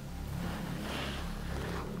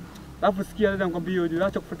 Alafu sikia dada, nikwambie uje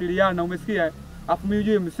acha kufuatiliana, umesikia? Alafu mimi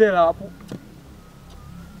ujue msela alafu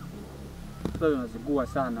sasa unazingua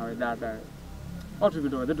sana wewe dada. Watu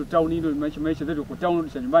vidogo zetu town hilo maisha zetu kwa town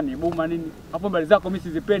rudisha nyumbani boma nini? Hapo mbali zako mimi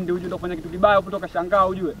sizipendi uje kufanya kitu kibaya kutoka shangaa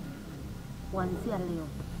ujue. Kuanzia leo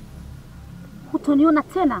hutoniona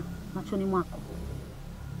tena machoni mwako,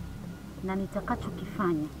 na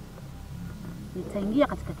nitakachokifanya nitaingia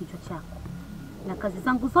katika kichwa chako, na kazi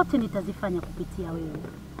zangu zote nitazifanya kupitia wewe.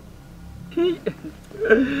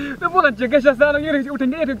 Mbona unachekesha sana ngine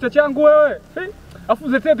utengeze kichwa changu wewe?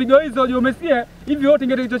 Afu zete pigo hizo je umesikia? Hivi wote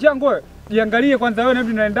ngeze kichwa changu wewe. Jiangalie kwanza wewe na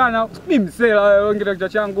mtu unaendana. Mimi msela wewe ngeze kichwa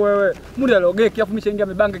changu wewe. Muda alogeki afu mishaingia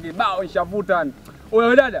mibange kibao nishavuta.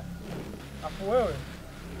 Wewe dada. Afu wewe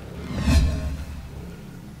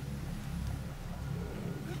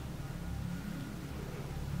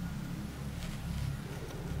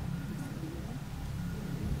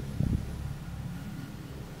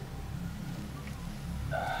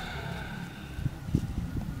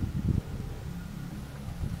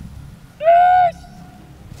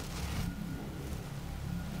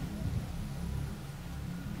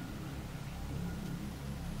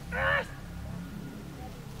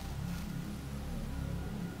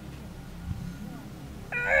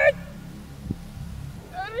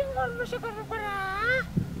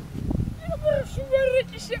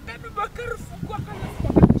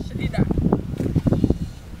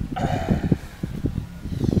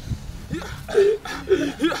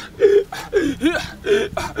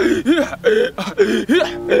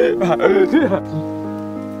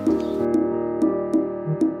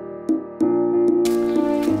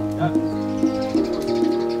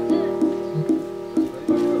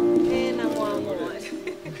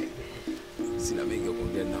sina mengi ya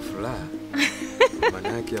kuongea na furaha. Maana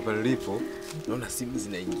yake hapa nilipo naona simu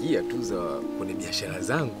zinaingia tu za kwenye biashara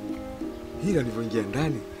zangu. Hila nilivyoingia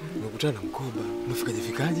ndani nimekutana na Mkoba.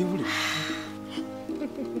 Unafikaje ule?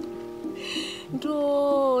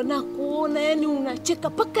 Ndo nakuona yani unacheka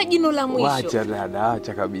paka jino la mwisho. Wacha dada,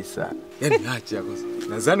 acha kabisa. Yaani acha kosa.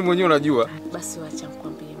 Nadhani mwenyewe unajua. Basi wacha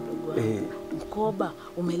nikwambie mdogo wangu. Mkoba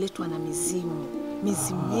umeletwa na mizimu.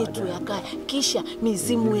 Mizimu yetu ya kaya, kisha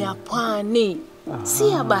mizimu ya pwani. Si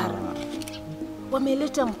ya bara.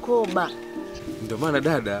 Wameleta Mkoba. Ndio maana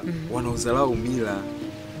dada wanaozalau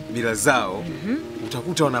mila zao.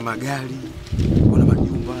 Utakuta wana magari, wana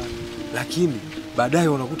majumba, lakini baadaye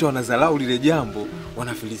wanakuta wanazalau lile jambo,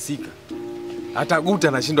 wanafilisika. Hata guta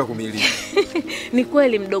anashindwa kumiliki. Ni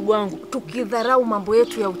kweli mdogo wangu, tukidharau mambo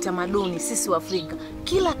yetu ya utamaduni sisi wa Afrika,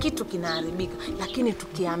 kila kitu kinaharibika, lakini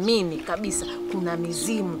tukiamini kabisa kuna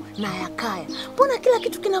mizimu na ya kaya, mbona kila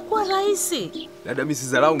kitu kinakuwa rahisi? Dada mimi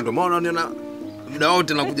sidharau, ndio maana unaona muda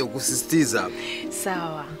wote nakuja kukusisitiza.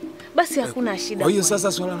 Sawa. Basi hakuna shida. Kwa hiyo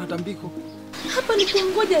sasa swala la tambiko. Hapa ni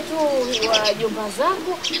kungoja tu wajomba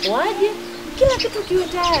zako waje, kila kitu kiwe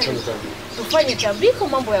tayari. Tufanye tambiko,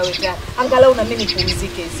 mambo yawe tayari. Angalau na mimi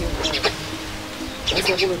nipumzike hizo.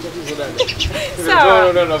 Sasa kuna tatizo dada.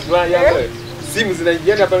 Sawa. No, furahi hapa. Simu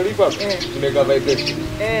zinaingia hapa nilipo hapa. Tunaweka vibration.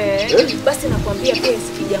 Basi nakwambia pia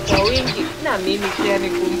sikija kwa wingi na mimi pia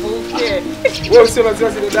nikumbuke. Wewe usio na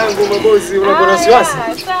wasiwasi dadangu, mabosi, unakuwa na wasiwasi?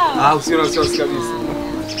 Sawa. Usio na wasiwasi kabisa.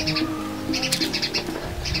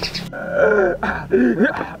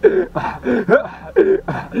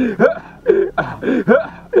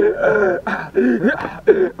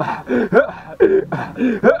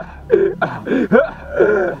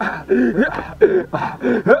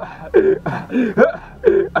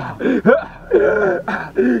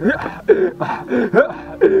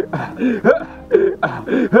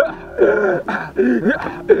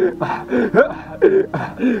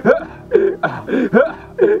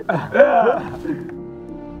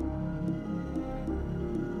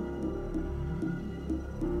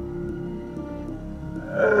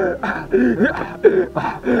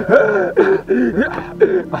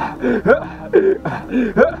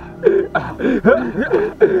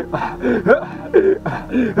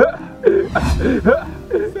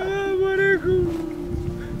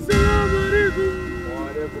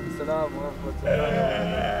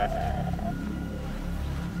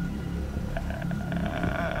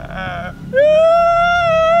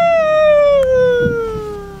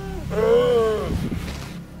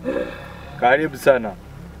 Karibu sana.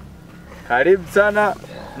 Karibu sana.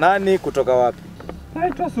 Nani kutoka wapi?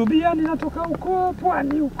 Naitwa Subia, ninatoka huko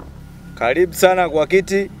pwani huko. Karibu sana kwa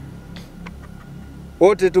kiti.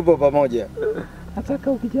 Wote tupo pamoja.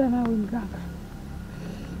 Nataka ukijana awe mganga.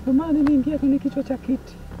 Kwa maana niingia kwenye kichwa cha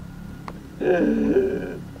kiti.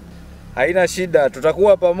 Haina shida,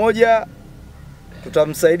 tutakuwa pamoja.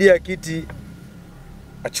 Tutamsaidia kiti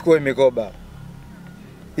achukue mikoba.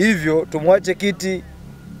 Hivyo tumwache kiti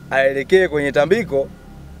aelekee kwenye tambiko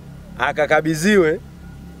akakabidhiwe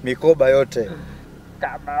mikoba yote.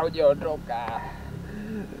 Kabla hujaondoka,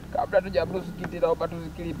 kabla tujabusu kiti, naomba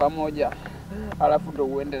tuzikili pamoja, alafu ndo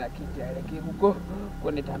uende na kiti aelekee huko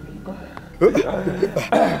kwenye tambiko.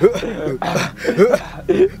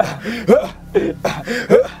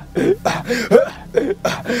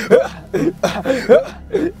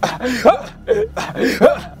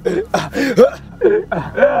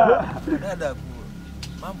 Dada,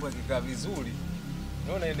 mambo yakikaa vizuri,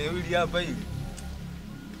 naona eneo hili hapa hili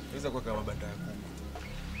naweza kuweka mabanda ya kuku.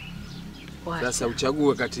 Sasa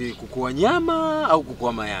uchague kati kuku wa nyama au kuku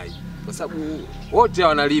wa mayai, kwa sababu wote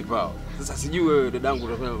wanalipa. Sasa sijui wewe dadangu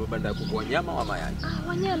utafanya mabanda ya kuku wa nyama au mayai?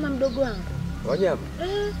 Wanyama mdogo wangu. Wanyama?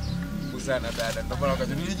 Usana dada, ndio maana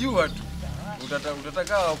wakati nilijua tu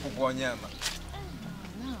utataka kuku wa nyama.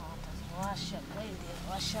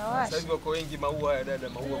 Sasa hivi wako wengi maua ya dada,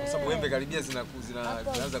 maua kwa sababu wembe karibia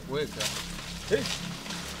zinaanza kuweka.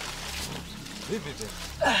 Vipi tena?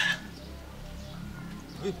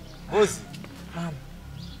 Vipi? Bosi. Mama.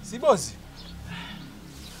 Si bosi.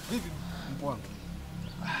 Vipi mwanangu?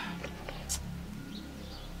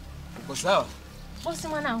 Uko sawa? Bosi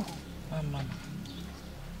mwanangu. Mama.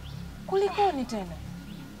 Kulikoni tena?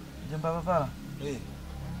 Jamba papala.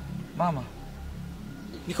 Mama.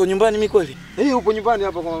 Niko nyumbani mimi kweli? Upo nyumbani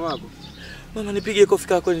hapa kwa mamako. Mama nipige kofi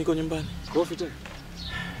kaka kweli niko nyumbani. Kofi tena.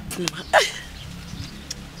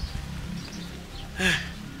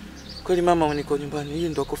 Kweli mama niko nyumbani. Hii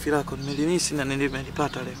ndo kofi lako nimelimisi na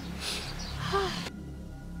nimelipata leo.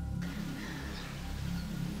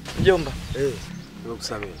 Mjomba.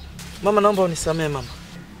 Nakusamehe. Mama naomba unisamehe mama.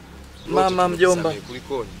 Mama mjomba.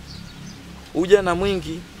 Kulikoni? Ujana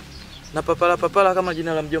mwingi na papala kama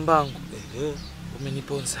jina la mjomba wangu.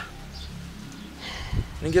 Umeniponza.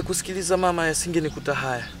 Ningekusikiliza mama yasingenikuta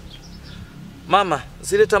haya. Mama,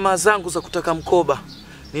 zile tamaa zangu za kutaka mkoba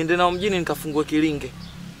niende nao mjini nikafungue kilinge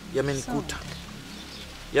yamenikuta.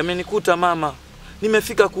 Yamenikuta mama.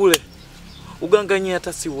 Nimefika kule. Uganga yenyewe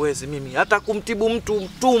hata siwezi mimi. Hata kumtibu mtu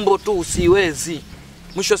tumbo tu siwezi.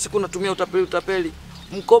 Mwisho wa siku natumia utapeli.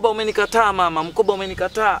 Mkoba umenikataa mama, mkoba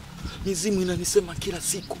umenikataa. Mizimu inanisema kila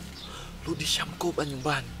siku, rudisha mkoba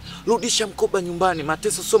nyumbani. Rudisha mkoba nyumbani.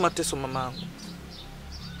 Mateso sio mateso mamangu.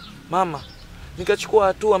 Mama, nikachukua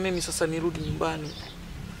hatua mimi sasa nirudi nyumbani.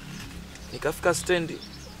 Nikafika stendi.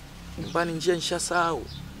 Nyumbani njia nishasahau.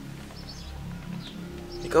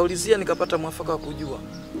 Nikaulizia nikapata mwafaka wa kujua.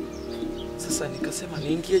 Sasa nikasema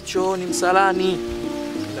niingie chooni msalani.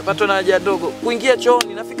 Napata na haja ndogo. Kuingia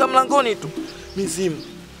chooni nafika mlangoni tu. Mizimu.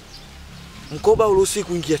 Mkoba uruhusi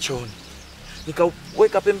kuingia chooni.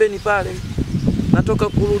 Nikaweka pembeni pale. Natoka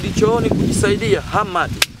kurudi chooni kujisaidia.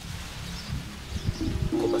 Hamad.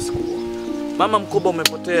 Mkoba sikuwa. Mama mkoba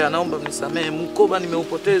umepotea, naomba mnisamehe. Mkoba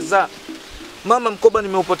nimeupoteza. Mama mkoba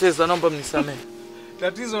nimeupoteza, naomba mnisamehe.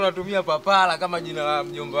 Tatizo unatumia papala kama jina la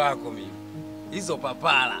mjomba wako mimi. Hizo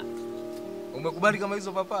papala. Umekubali kama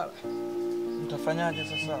hizo papala? Mtafanyaje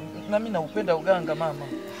sasa? Na mimi naupenda uganga mama.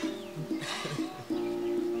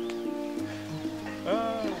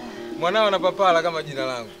 Mwanao ana papala kama jina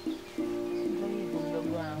langu.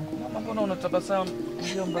 Mama mbona unatabasamu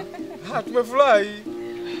mjomba? Tumefurahi.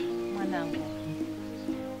 Mwanangu.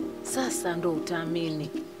 Sasa ndo utaamini.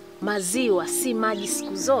 Maziwa si maji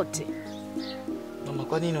siku zote. Mama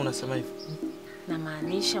kwa nini unasema hivyo?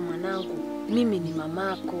 Namaanisha mwanangu, mimi ni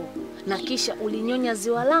mamako. Na kisha ulinyonya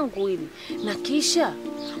ziwa langu hili. Na kisha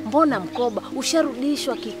mbona mkoba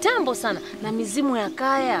usharudishwa kitambo sana na mizimu ya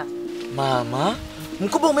kaya. Mama,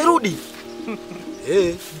 mkoba umerudi?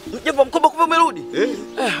 Mjomba mkoba kumbe umerudi?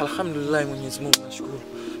 Alhamdulillah Mwenyezi Mungu nashukuru.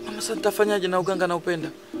 Mama sasa nitafanyaje na uganga na upenda?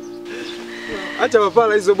 Acha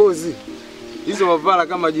papala hizo bozi. Hizo papala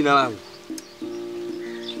kama jina langu.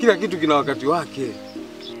 Kila kitu kina wakati wake.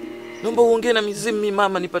 Naomba uongee na mizimu mimi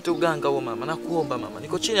mama nipate uganga huo mama. Nakuomba mama,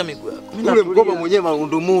 niko chini ya miguu yako. Ule mkoba mwenyewe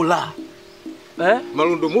Malundumula.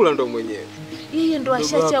 Malundumula ndo mwenyewe. Yeye ndo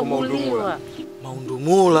ashachaguliwa.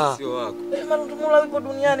 Maundumula. Sio wako. Malundumula yupo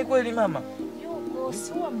duniani kweli mama? Yuko,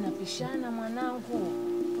 siwa mnapishana mwanangu.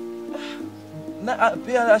 Na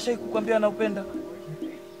pia ashaikukwambia anaupenda.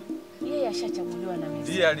 Yeye ashachaguliwa na mizimu.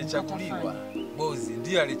 Ndiye alichaguliwa. Bozi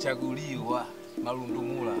ndiye alichaguliwa.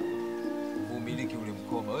 Malundumula. Umiliki ule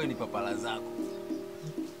mkoba. Wewe ni papala zako.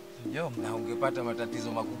 Ndio, na ungepata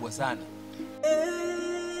matatizo makubwa sana.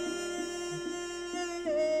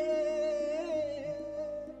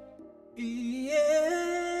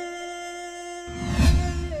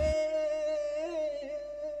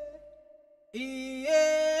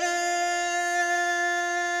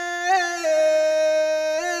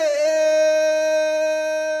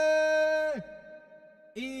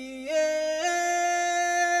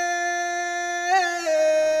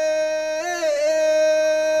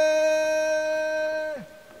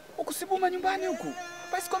 nyumbani huku.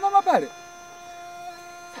 Basi kwa mama pale.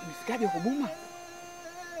 Sasa nimefikaje huko Buma?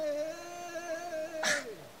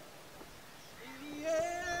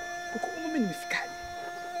 Huko mimi nimefikaje?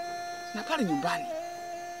 Na pale nyumbani.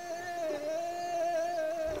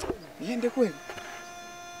 Niende kweli?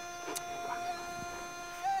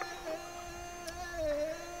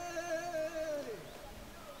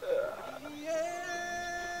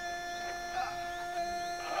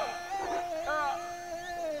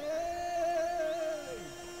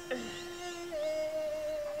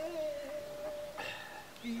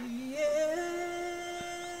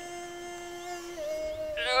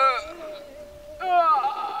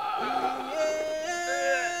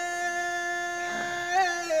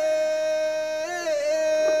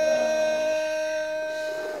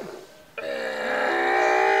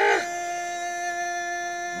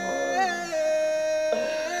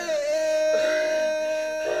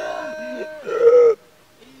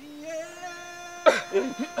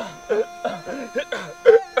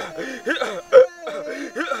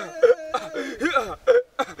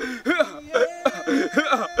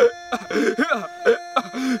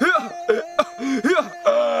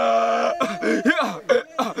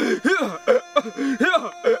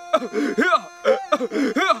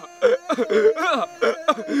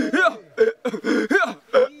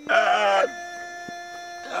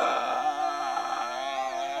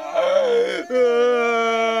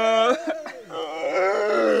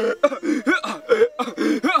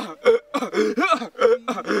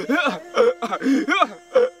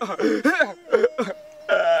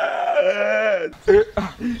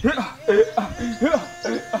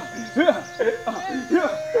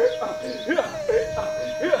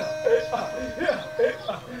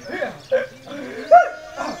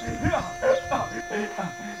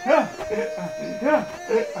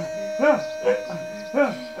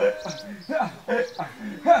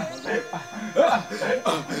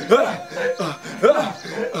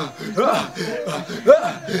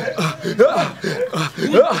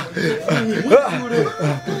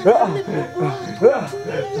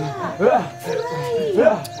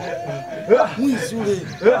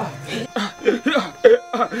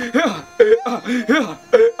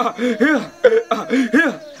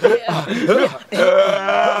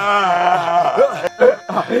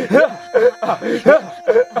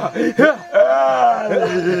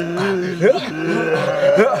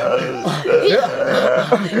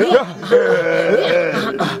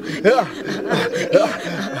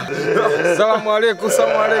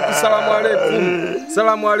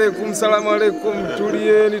 Salamu alaikum.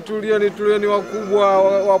 Tulieni wakubwa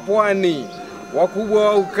wa pwani, wakubwa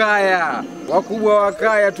wa Ukaya, wakubwa wa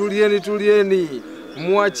Kaya, tulieni.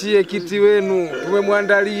 Muachie kiti wenu.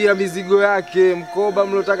 Tumemwandalia mizigo yake, mkoba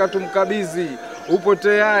mlotaka tumkabidhi upo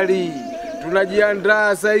tayari.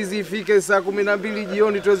 Tunajiandaa saizi ifike saa 12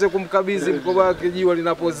 jioni tuweze kumkabidhi mkoba wake jua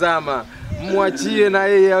linapozama. Muachie na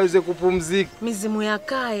yeye aweze kupumzika. Mizimu ya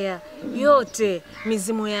Kaya yote,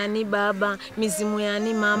 mizimu ya ni baba, mizimu ya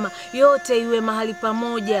ni mama, yote iwe mahali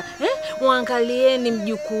pamoja. Muangalieni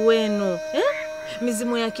mjukuu wenu.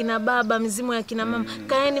 Mizimu ya kina baba, mizimu ya kina mama,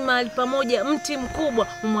 kaeni mahali pamoja, mti mkubwa,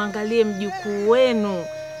 muangalie mjukuu wenu.